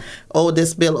mean? Oh,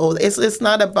 this bill, it's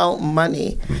not about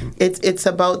money. It's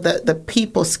about the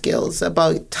people skills,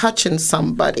 about touching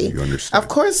somebody. You understand. Of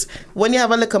course, when you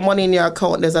have a little money in your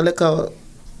account, there's a little...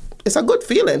 It's a good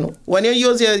feeling when you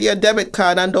use your debit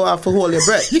card and don't have to hold your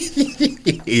breath.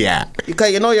 Yeah.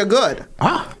 Because you're good.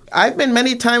 I've been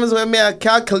many times when I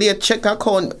calculate check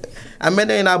account,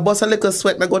 I bust a little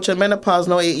sweat, I go to menopause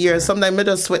now 8 years, sometimes I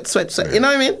just sweat. You know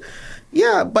what I mean?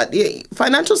 Yeah, but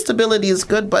financial stability is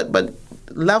good, but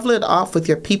level it off with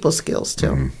your people skills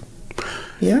too.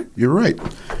 Yeah? You're right.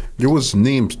 There was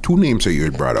two names that you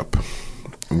had brought up,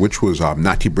 which was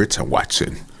Natty Brits and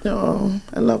Watson. Oh,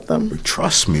 I love them.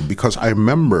 Trust me, because I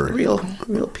remember... Real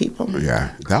people.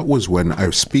 Yeah, that was when I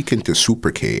was speaking to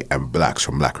Super K and Blacks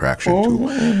from Black Reaction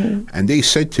too. And they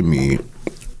said to me,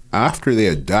 after they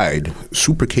had died,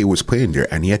 Super K was playing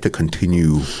there and he had to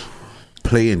continue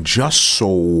playing just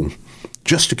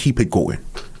to keep it going.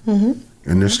 You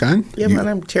understand? Yeah, man,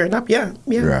 I'm tearing up. Yeah.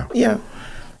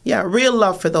 Real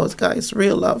love for those guys.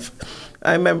 Real love.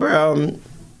 I remember...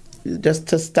 just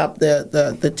to stop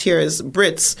the tears,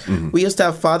 Brits, we used to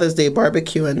have Father's Day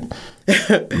barbecue and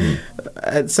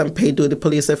some paid duty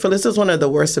police said, Phyllis, this is one of the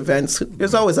worst events.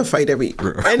 There's always a fight every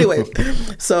year. Anyway,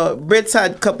 so Brits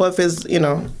had a couple of his,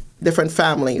 different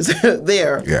families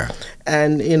there. Yeah.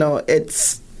 And,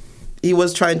 he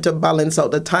was trying to balance out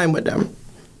the time with them.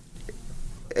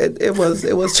 It was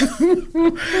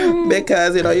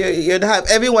because you'd have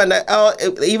everyone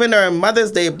even during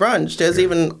Mother's Day brunch. There's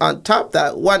even on top of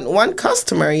that one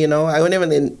customer. I wouldn't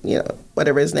even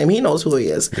whatever his name. He knows who he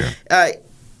is. Yeah.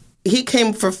 He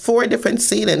came for 4 different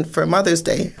seating for Mother's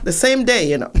Day the same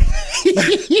day. And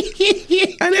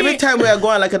every time we were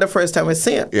going, like the first time we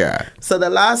see him. Yeah. So the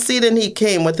last seating he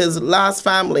came with his last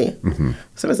family.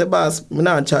 So I said, boss, I'm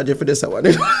not charging for this one.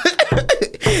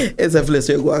 It's a Phyllis,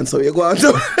 you're going, so you're going.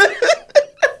 So.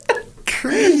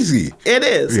 Crazy. It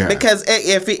is. Yeah. Because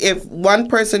if one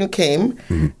person came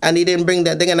and he didn't bring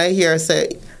that, they're going to hear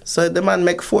say, so the man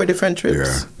make 4 different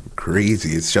trips. Yeah.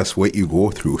 Crazy. It's just what you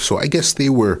go through. So I guess they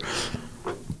were,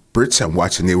 Brits and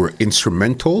Watson, they were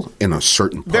instrumental in a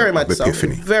certain part very much of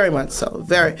Epiphany. So. Very much so.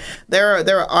 They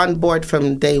were on board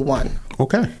from day one.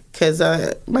 Okay. Because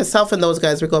myself and those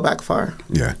guys, we go back far.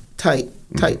 Yeah. Tight.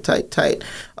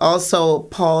 Also,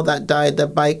 Paul that died, the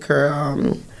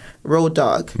biker road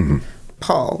dog.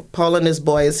 Paul and his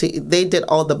boys, they did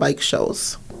all the bike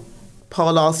shows.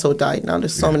 Paul also died. Now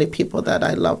there's so many people that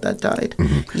I love that died.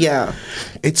 Yeah.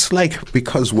 It's like,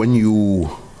 because when you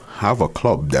have a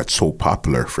club that's so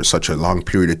popular for such a long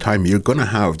period of time,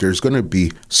 there's going to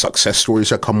be success stories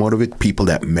that come out of it. People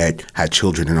that met, had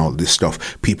children and all this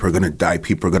stuff. People are going to die.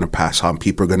 People are going to pass on.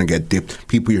 People are going to get dipped.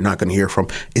 People you're not going to hear from.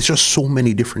 It's just so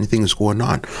many different things going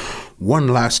on. One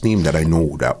last name that I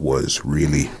know that was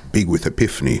really big with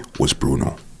Epiphany was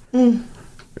Bruno. You know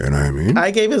what I mean?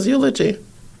 I gave his eulogy.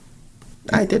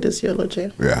 I did his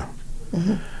eulogy. Yeah.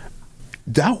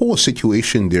 That whole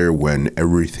situation there when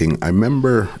everything, I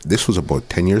remember this was about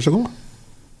 10 years ago?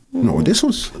 No, this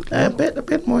was... A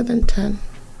bit more than 10.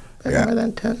 More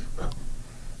than 10.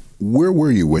 Where were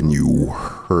you when you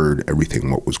heard everything,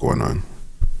 what was going on?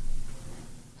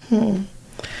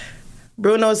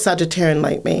 Bruno's Sagittarian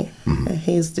like me.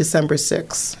 He's December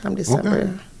 6th. I'm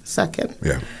December 2nd.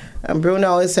 Yeah. And Bruno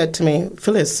always said to me,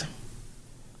 Phyllis,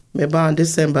 me born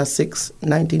December 6,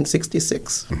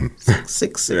 1966.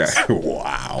 6. Yeah.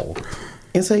 Wow.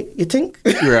 And so, you think?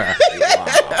 Yeah.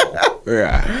 Wow.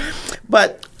 Yeah.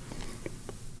 But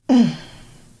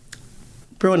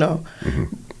Bruno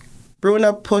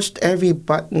pushed every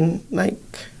button. Like,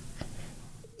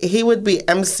 he would be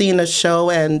emceeing a show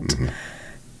and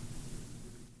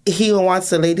he wants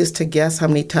the ladies to guess how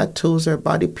many tattoos or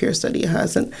body pierce that he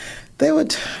has. And they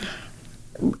would...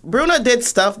 Bruno did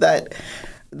stuff that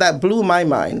blew my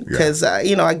mind because,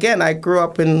 again, I grew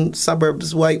up in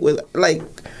suburbs white with,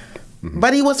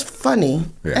 but he was funny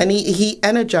and he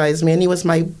energized me and he was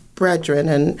my brethren.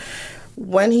 And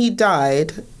when he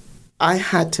died, I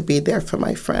had to be there for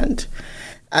my friend.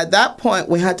 At that point,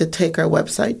 we had to take our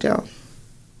website down.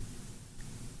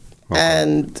 Okay.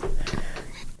 And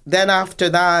then after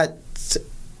that,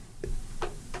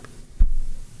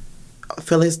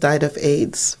 Phyllis died of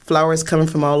AIDS. Flowers coming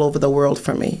from all over the world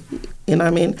for me. You know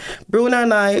what I mean? Bruno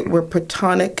and I were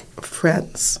platonic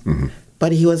friends,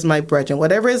 but he was my brethren.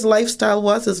 Whatever his lifestyle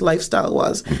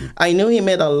was, I knew he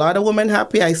made a lot of women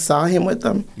happy. I saw him with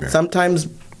them. Yeah. Sometimes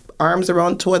arms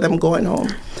around 2 of them going home.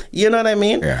 You know what I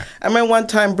mean? Yeah. I remember one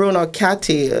time Bruno,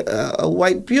 Cathy, a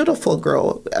white, beautiful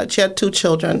girl, she had 2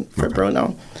 children for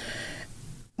Bruno.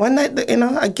 One night,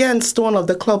 again, stone of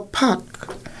the club pack.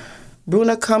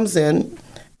 Bruno comes in,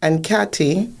 and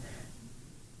Cathy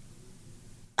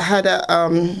had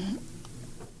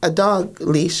a dog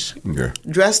leash,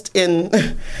 dressed in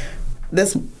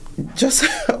this,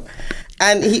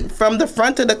 and he from the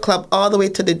front of the club all the way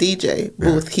to the DJ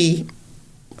booth.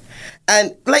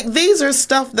 And these are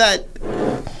stuff that,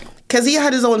 because he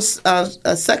had his own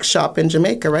sex shop in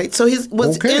Jamaica, right? So he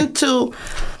was into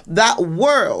that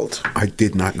world. I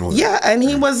did not know that. Yeah, and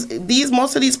he was,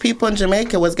 most of these people in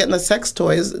Jamaica was getting the sex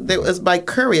toys. It was by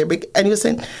courier. And he was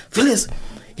saying, Phyllis,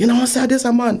 I said this,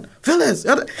 I'm on. Phyllis.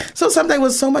 So sometimes it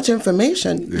was so much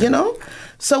information,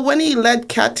 So when he led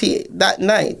Cathy that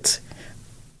night,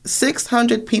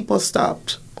 600 people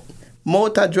stopped.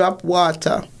 Motor dropped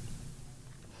water.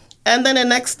 And then the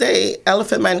next day,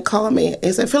 Elephant Man called me.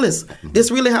 He said, Phyllis,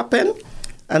 this really happened?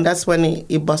 And that's when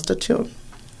he busted a tune.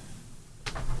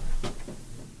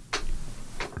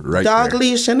 Right dog there.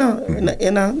 leash, in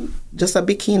just a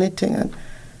bikini thing.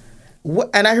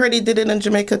 And I heard he did it in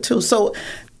Jamaica too. So,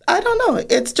 I don't know.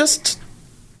 It's just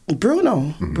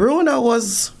Bruno. Bruno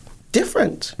was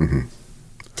different.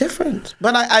 different.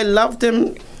 But I loved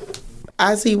him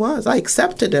as he was. I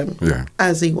accepted him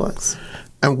as he was.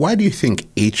 And why do you think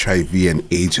HIV and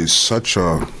AIDS is such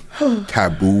a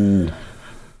taboo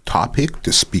topic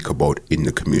to speak about in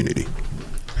the community?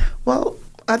 Well,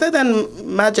 other than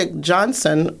Magic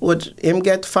Johnson, would him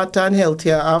get fatter and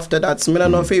healthier after that? So I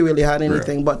don't know if he really had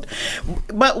anything, but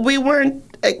we weren't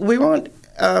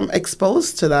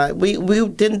exposed to that. We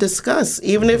didn't discuss,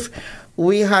 even if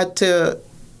we had to.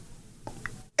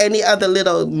 Any other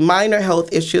little minor health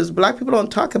issues, Black people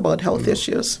don't talk about health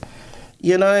issues.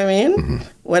 You know what I mean?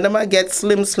 When them get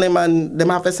slim and them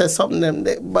have to say something,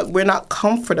 but we're not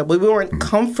comfortable. We weren't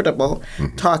comfortable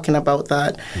talking about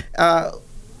that.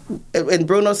 In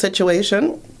Bruno's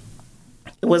situation,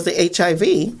 it was the HIV,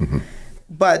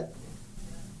 but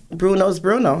Bruno's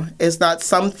Bruno. It's not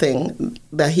something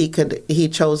that he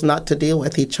chose not to deal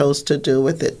with. He chose to deal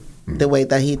with it the way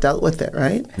that he dealt with it,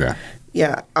 right? Yeah.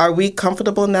 Yeah. Are we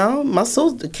comfortable now,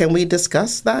 Muscle? Can we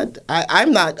discuss that?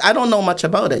 I'm not. I don't know much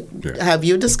about it. Yeah. Have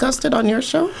you discussed it on your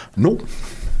show? Nope.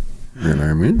 You know what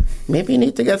I mean? Maybe you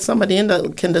need to get somebody in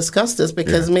that can discuss this,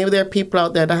 because maybe there are people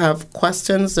out there that have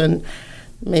questions and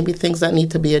maybe things that need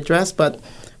to be addressed. But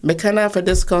I kind of have to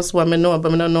discuss what I know,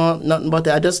 but I don't know nothing about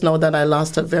it. I just know that I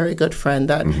lost a very good friend,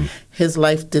 that his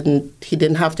life he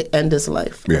didn't have to end his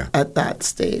life at that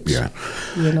stage. Yeah.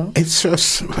 You know? It's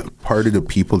just part of the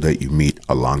people that you meet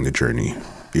along the journey.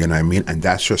 You know what I mean? And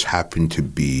that's just happened to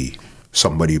be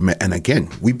somebody you met. And again,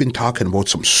 we've been talking about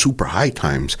some super high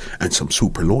times and some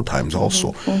super low times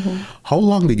also. How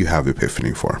long did you have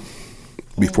Epiphany for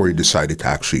before you decided to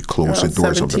actually close the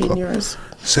doors of the club? 17 years.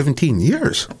 17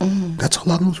 years? That's how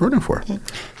long I was running for.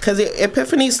 Because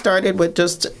Epiphany started with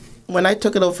just, when I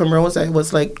took it over from Rosa, it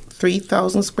was like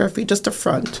 3,000 square feet, just the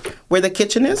front, where the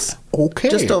kitchen is. Okay.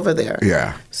 Just over there.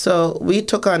 Yeah. So we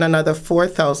took on another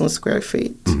 4,000 square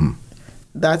feet.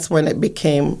 That's when it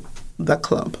became the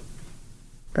club.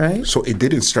 Right? So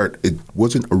it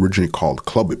wasn't originally called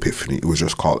Club Epiphany. It was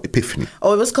just called Epiphany.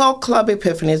 Oh, it was called Club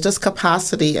Epiphany. It's just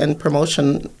capacity and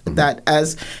promotion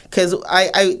because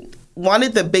I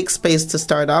wanted the big space to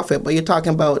start off with, but you're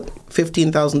talking about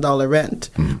 $15,000 rent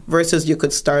versus you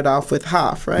could start off with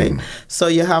half, right? So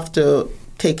you have to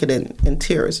take it in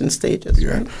tiers and stages,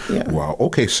 right? Yeah. Wow.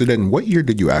 Okay, so then what year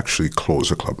did you actually close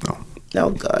the club now? Oh,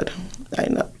 God. I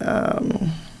know.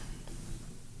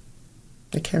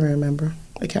 I can't remember.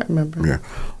 Yeah.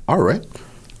 All right.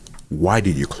 Why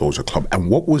did you close the club? And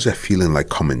what was that feeling like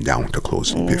coming down to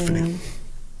close Epiphany?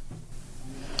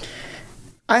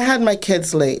 I had my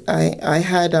kids late. I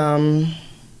had,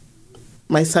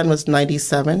 my son was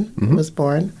 97, was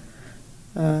born.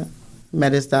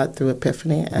 Met his dad through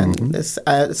Epiphany. And this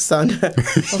son,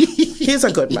 he's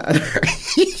a good man.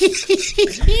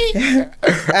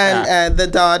 And the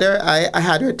daughter, I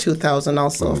had her 2000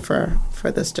 also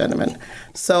for this gentleman.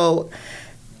 So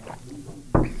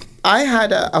I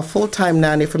had a full-time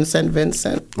nanny from St.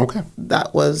 Vincent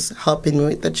that was helping me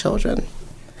with the children.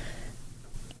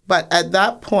 But at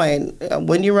that point,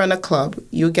 when you run a club,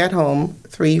 you get home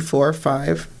 3, 4,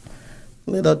 5,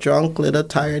 little drunk, little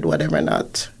tired, whatever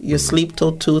not. You sleep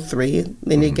till 2, 3,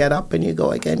 then you get up and you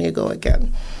go again.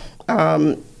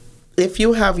 If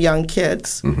you have young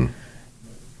kids,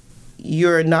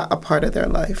 you're not a part of their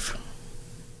life.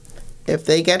 If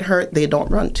they get hurt, they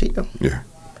don't run to you. Yeah.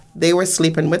 They were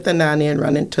sleeping with the nanny and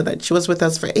running to that. She was with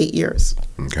us for 8 years.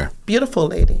 Okay. Beautiful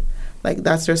lady. Like,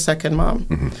 that's her second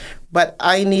mom. But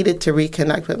I needed to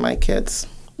reconnect with my kids.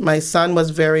 My son was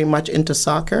very much into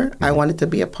soccer. I wanted to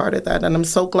be a part of that. And I'm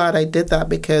so glad I did that,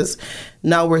 because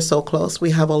now we're so close. We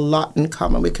have a lot in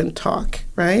common. We can talk,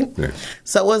 right? Yeah.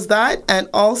 So it was that. And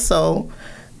also,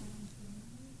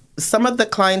 some of the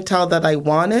clientele that I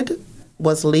wanted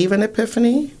was leaving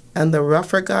Epiphany, and the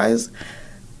rougher guys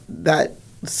that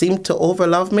seemed to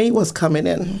overlove me was coming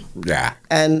in. Yeah.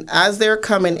 And as they're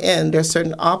coming in, there's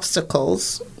certain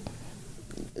obstacles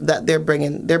that they're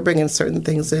bringing certain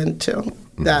things into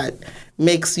that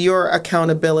makes your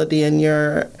accountability and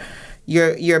your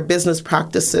business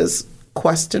practices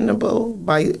questionable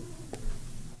by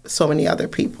so many other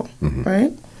people,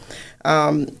 right?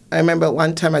 I remember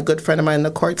one time a good friend of mine in the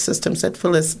court system said,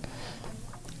 "Phyllis,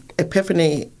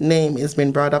 Epiphany name has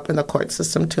been brought up in the court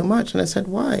system too much." And I said,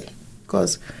 "Why?"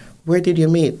 Because where did you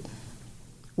meet?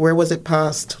 Where was it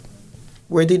passed?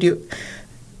 Where did you?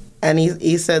 And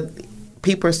he said,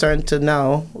 people are starting to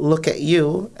now look at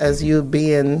you as you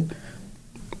being,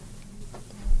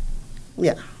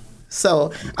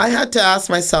 So I had to ask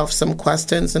myself some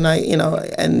questions,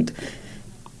 and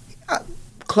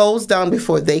close down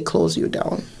before they close you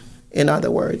down. In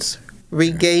other words,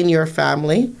 regain your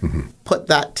family, put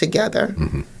that together,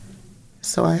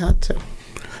 So I had to.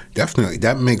 Definitely.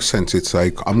 That makes sense. It's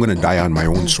like, I'm going to die on my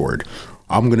own sword.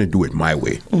 I'm going to do it my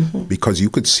way. Because you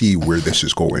could see where this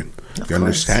is going. You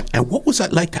understand? And what was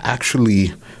that like to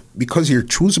actually, because you're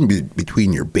choosing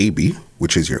between your baby,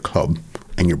 which is your club,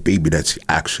 and your baby that's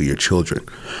actually your children.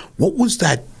 What was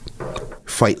that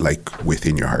fight like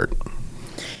within your heart?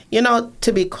 You know,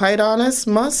 to be quite honest,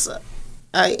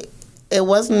 it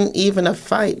wasn't even a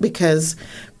fight because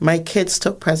my kids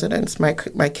took precedence. My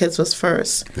kids was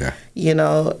first. Yeah. You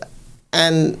know,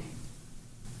 and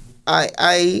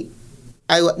I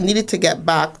needed to get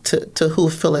back to who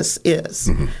Phyllis is,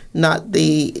 not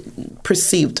the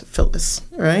perceived Phyllis,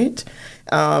 right?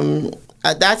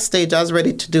 At that stage, I was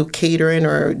ready to do catering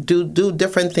or do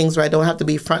different things where I don't have to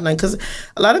be frontline. Because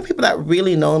a lot of people that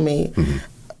really know me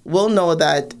will know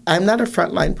that I'm not a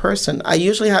frontline person. I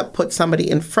usually have put somebody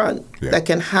in front that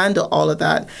can handle all of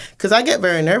that. Because I get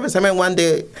very nervous. I remember one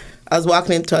day I was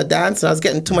walking into a dance and I was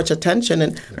getting too much attention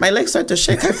and my legs started to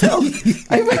shake. I fell.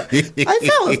 I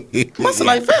fell. Muscle,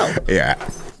 I fell. Yeah.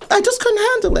 I just couldn't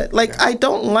handle it. Like, I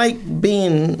don't like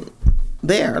being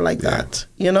there like that,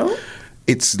 you know?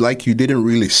 It's like you didn't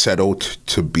really set out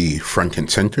to be front and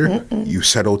center. You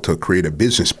set out to create a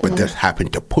business, but that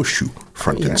happened to push you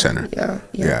front and center.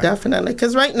 Yeah, definitely.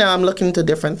 Because right now I'm looking into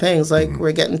different things. Like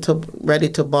we're getting ready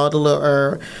to bottle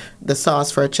the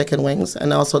sauce for our chicken wings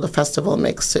and also the festival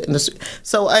mix.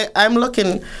 So I'm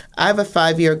looking, I have a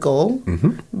 5-year goal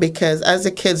because as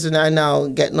the kids are now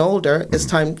getting older, it's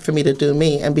time for me to do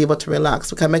me and be able to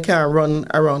relax because I can't run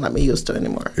around like I used to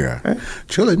anymore. Yeah. Right?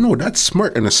 Chilla, no, that's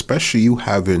smart. And especially you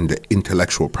having the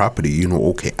intellectual property, you know,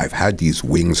 okay, I've had these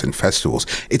wings and festivals.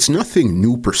 It's nothing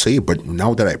new per se, but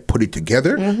now that I put it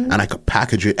together and I could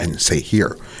package it and say,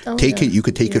 here, take it, you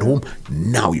could take it home.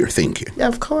 Now you're thinking. Yeah,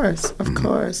 of course.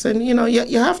 And, you know,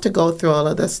 you have to go through all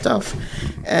of this stuff.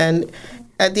 And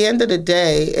at the end of the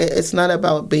day, it's not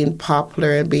about being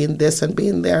popular and being this and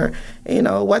being there. You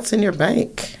know, what's in your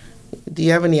bank? Do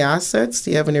you have any assets?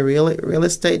 Do you have any real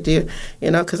estate? Do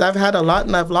you know? Because I've had a lot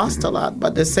and I've lost a lot.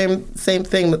 But the same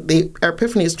thing. Our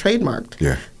Epiphany is trademarked.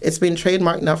 Yeah, it's been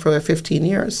trademarked now for 15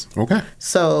 years. Okay.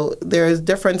 So there's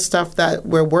different stuff that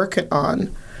we're working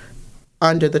on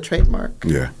under the trademark.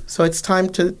 Yeah. So it's time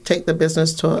to take the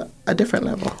business to a different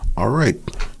level. All right.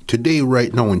 Today,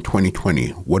 right now in 2020,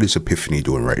 what is Epiphany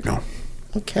doing right now?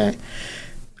 Okay.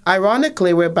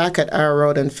 Ironically, we're back at Our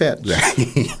Road and Fitch.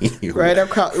 right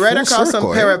across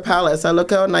from Para Palace. I look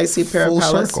how nice you see Para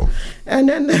Palace. Circle. And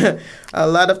then a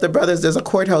lot of the brothers, there's a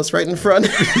courthouse right in front.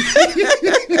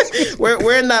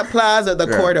 We're in that plaza, the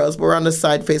courthouse. We're on the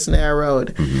side facing Our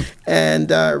Road.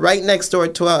 And right next door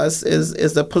to us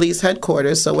is the police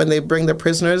headquarters. So when they bring the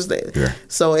prisoners,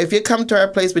 so if you come to our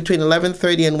place between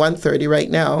 11:30 and 1:30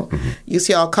 right now, you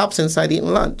see all cops inside eating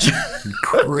lunch.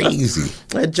 Crazy.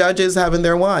 Judges having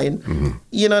their wine.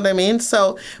 You know what I mean?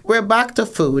 So we're back to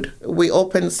food. We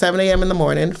open 7 a.m. in the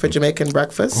morning for Jamaican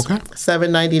breakfast. Okay.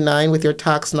 $7.99 with your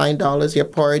tax, $9, your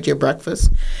porridge, your breakfast.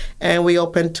 And we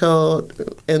open till,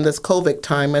 in this COVID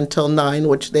time, until 9,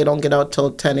 which they don't get out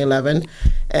till 10, 11.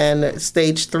 And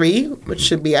stage 3, which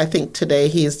should be, I think today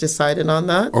he's decided on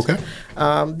that. Okay.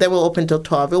 Then we'll open till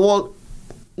 12. It will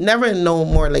never no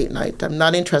more late night. I'm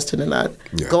not interested in that.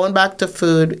 Yeah. Going back to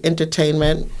food,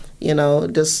 entertainment, you know,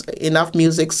 just enough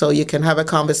music so you can have a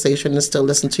conversation and still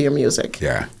listen to your music.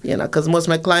 Yeah. You know, because most of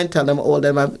my clientele, them old,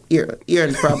 them have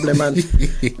earring problem and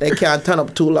they can't turn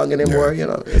up too long anymore, you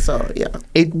know. So, yeah.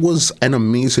 It was an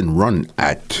amazing run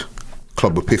at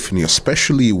Club Epiphany,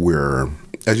 especially where,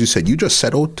 as you said, you just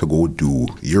set out to go do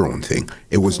your own thing.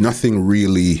 It was nothing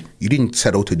really, you didn't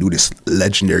set out to do this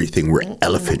legendary thing where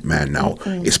Elephant Man now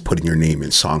is putting your name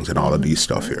in songs and all of these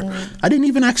stuff here. I didn't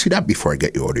even ask you that before I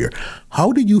get you out of here.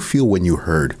 How did you feel when you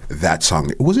heard that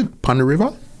song? Was it Pon the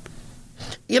River?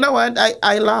 You know what?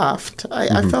 I laughed.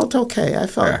 I felt okay. I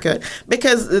felt good.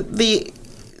 Because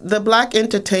the black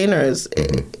entertainers...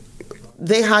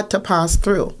 they had to pass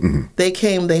through. They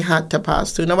came, they had to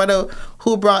pass through. No matter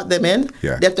who brought them in,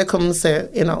 they have to come and say,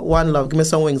 you know, one love, give me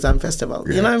some wings and festival.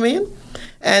 You know what I mean?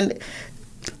 And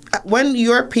when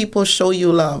your people show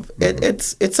you love,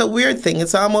 it's a weird thing.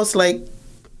 It's almost like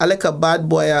a bad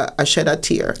boy, I shed a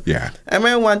tear. Yeah. I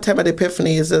remember one time at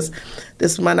Epiphany, is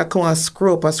this man I come and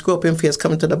screw up in face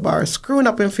coming to the bar, screwing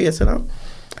up in face, you know.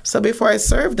 So before I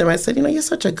served him, I said, you know, you're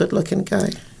such a good looking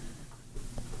guy.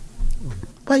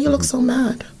 why you look so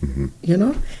mad? You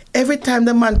know? Every time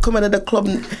the man come into the club,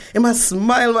 he must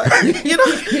smile. You know,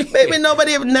 maybe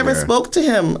nobody have never spoke to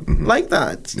him like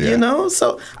that, you know?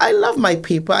 So I love my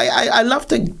people. I love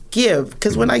to give,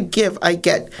 because when I give, I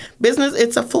get. Business,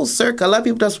 it's a full circle. A lot of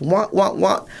people just want.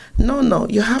 No,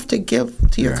 you have to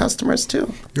give to your customers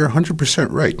too. You're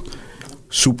 100% right.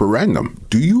 Super random.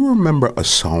 Do you remember a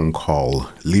song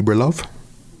called Libra Love?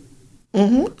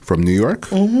 From New York?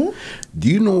 Do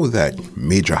you know that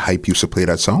Major Hype used to play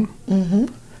that song?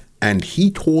 And he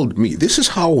told me, this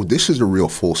is a real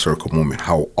full circle moment,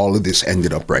 how all of this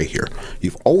ended up right here.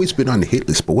 You've always been on the hit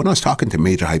list, but when I was talking to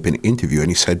Major Hype in an interview, and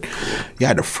he said,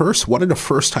 yeah, one of the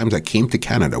first times I came to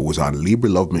Canada was on Libra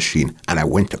Love Machine, and I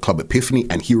went to Club Epiphany,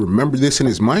 and he remembered this in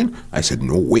his mind. I said,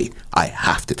 no way, I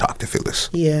have to talk to Phyllis.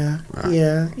 Yeah.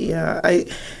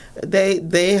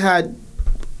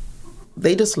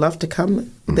 They just love to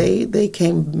come. They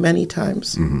came many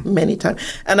times.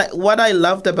 And what I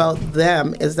loved about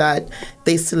them is that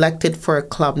they selected for a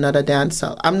club, not a dance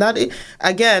hall. I'm not,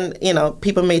 again, you know,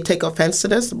 people may take offense to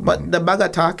this, but the bag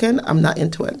of talking, I'm not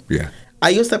into it. Yeah. I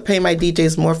used to pay my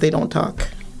DJs more if they don't talk.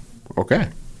 Okay.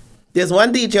 There's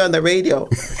one DJ on the radio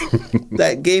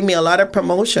that gave me a lot of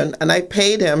promotion, and I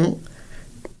paid him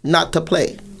not to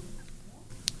play.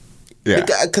 Yeah.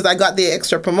 Because I got the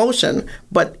extra promotion,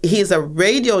 but he's a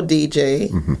radio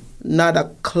DJ, not a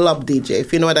club DJ,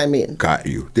 if you know what I mean. Got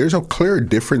you. There's a clear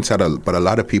difference, but a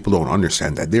lot of people don't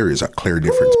understand that there is a clear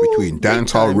difference between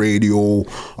dancehall radio,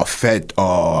 a fete,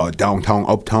 downtown,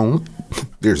 uptown.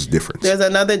 There's a difference. There's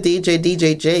another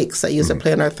DJ Jakes, that used to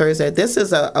play on our Thursday. This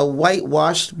is a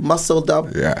whitewashed, muscled up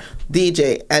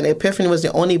DJ, and Epiphany was the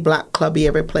only black club he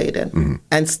ever played in,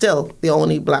 and still the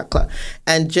only black club.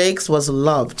 And Jakes was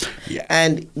loved. Yeah.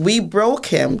 And we broke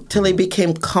him till he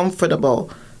became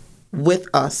comfortable with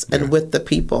us and with the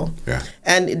people. Yeah.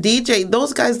 And DJ,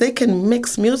 those guys, they can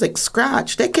mix music,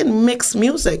 scratch. They can mix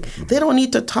music. They don't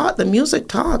need to talk. The music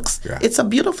talks. Yeah. It's a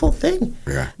beautiful thing.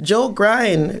 Yeah. Joe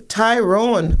Grind,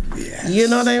 Tyrone. Yes. You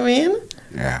know what I mean?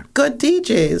 Yeah. Good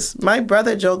DJs. My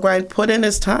brother, Joe Grind, put in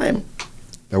his time.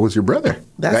 That was your brother.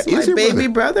 That's my baby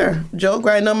brother. Joe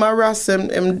Grind on my Ross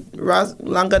and Ross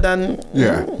longer than...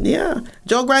 Yeah.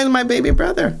 Joe Grind is my baby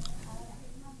brother.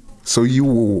 So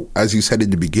you, as you said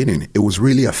at the beginning, it was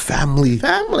really a family.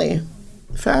 Family.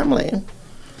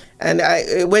 And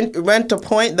it went to a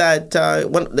point that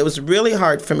it was really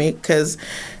hard for me, because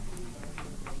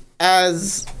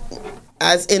as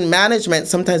in management,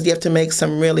 sometimes you have to make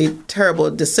some really terrible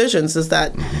decisions, is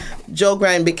that Joe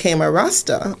Grind became a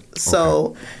Rasta.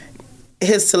 So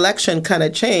his selection kind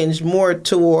of changed more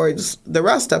towards the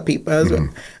Rasta people.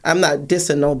 I'm not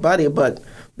dissing nobody, but...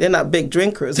 they're not big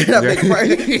drinkers. They're not big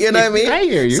parties. You know what I mean? I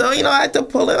hear you. So, you know, I had to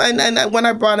pull it. And when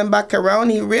I brought him back around,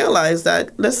 he realized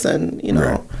that, listen, you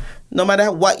know, no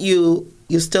matter what you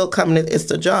still come in, it's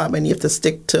the job, and you have to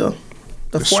stick to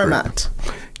the format.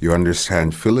 Right. You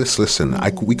understand. Phyllis, listen,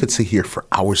 we could sit here for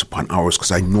hours upon hours,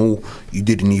 because I know you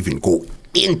didn't even go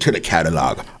into the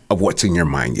catalog of what's in your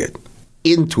mind yet.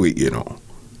 Into it, you know.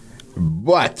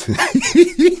 But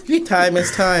time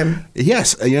is time.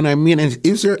 Yes, you know what I mean? And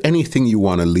is there anything you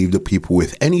want to leave the people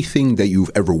with? Anything that you've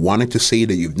ever wanted to say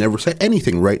that you've never said?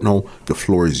 Anything right now? The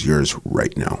floor is yours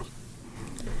right now.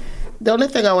 The only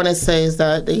thing I want to say is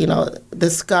that, you know, the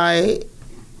sky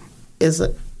is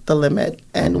the limit.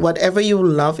 And whatever you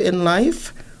love in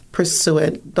life, pursue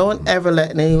it. Don't ever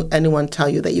let anyone tell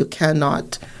you that you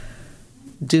cannot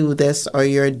do this, or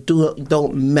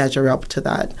don't measure up to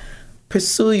that.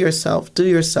 Pursue yourself, do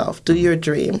your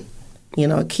dream. You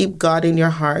know, keep God in your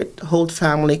heart, hold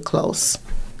family close,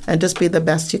 and just be the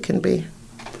best you can be.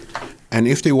 And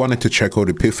if they wanted to check out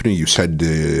Epiphany, you said,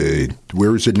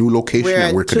 where is the new location? We're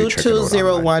at where can they check it out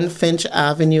 2201 Finch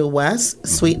Avenue West,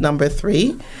 suite number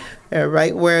 3.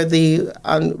 Right where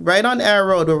right on Air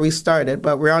Road where we started,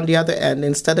 but we're on the other end.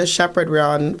 Instead of Shepherd, we're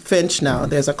on Finch now.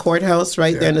 There's a courthouse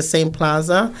right there in the same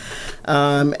plaza,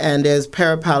 and there's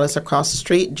Para Palace across the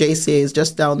street. JCA is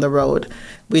just down the road.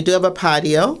 We do have a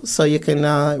patio, so you can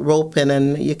rope in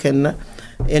and you can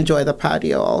enjoy the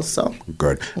patio also.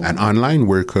 Good. And online,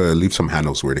 leave some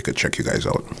handles where they could check you guys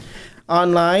out.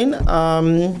 Online,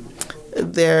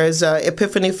 there's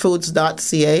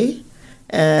epiphanyfoods.ca.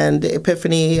 and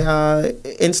Epiphany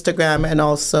Instagram, and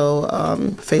also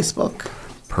Facebook.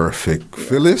 Perfect.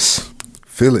 Phyllis.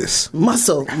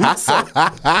 Muscle.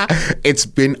 It's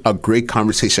been a great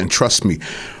conversation. Trust me,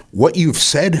 what you've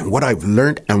said, what I've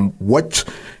learned, and what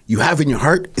you have in your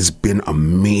heart has been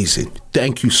amazing.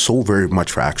 Thank you so very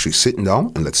much for actually sitting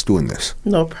down and let's doing this.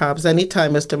 No problems.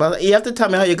 Anytime, Mr. Bell. You have to tell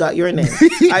me how you got your name.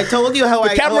 I told you how the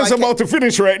camera's about to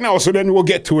finish right now, so then we'll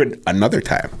get to it another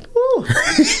time.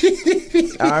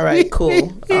 All right,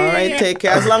 cool. All right, take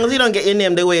care. As long as you don't get your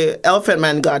name the way Elephant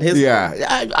Man got his.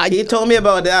 Yeah. He told me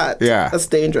about that. Yeah. That's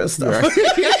dangerous stuff.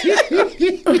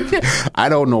 I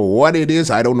don't know what it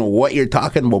is. I don't know what you're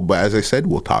talking about, but as I said,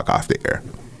 we'll talk off the air.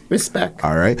 Respect.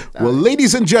 All right. Well,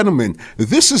 ladies and gentlemen,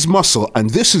 this is Muscle, and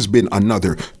this has been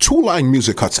another Two Line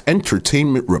Music Hut's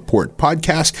Entertainment Report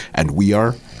podcast, and we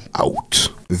are out.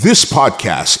 This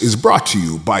podcast is brought to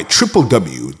you by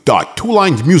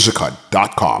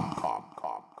www.twolinemusichut.com.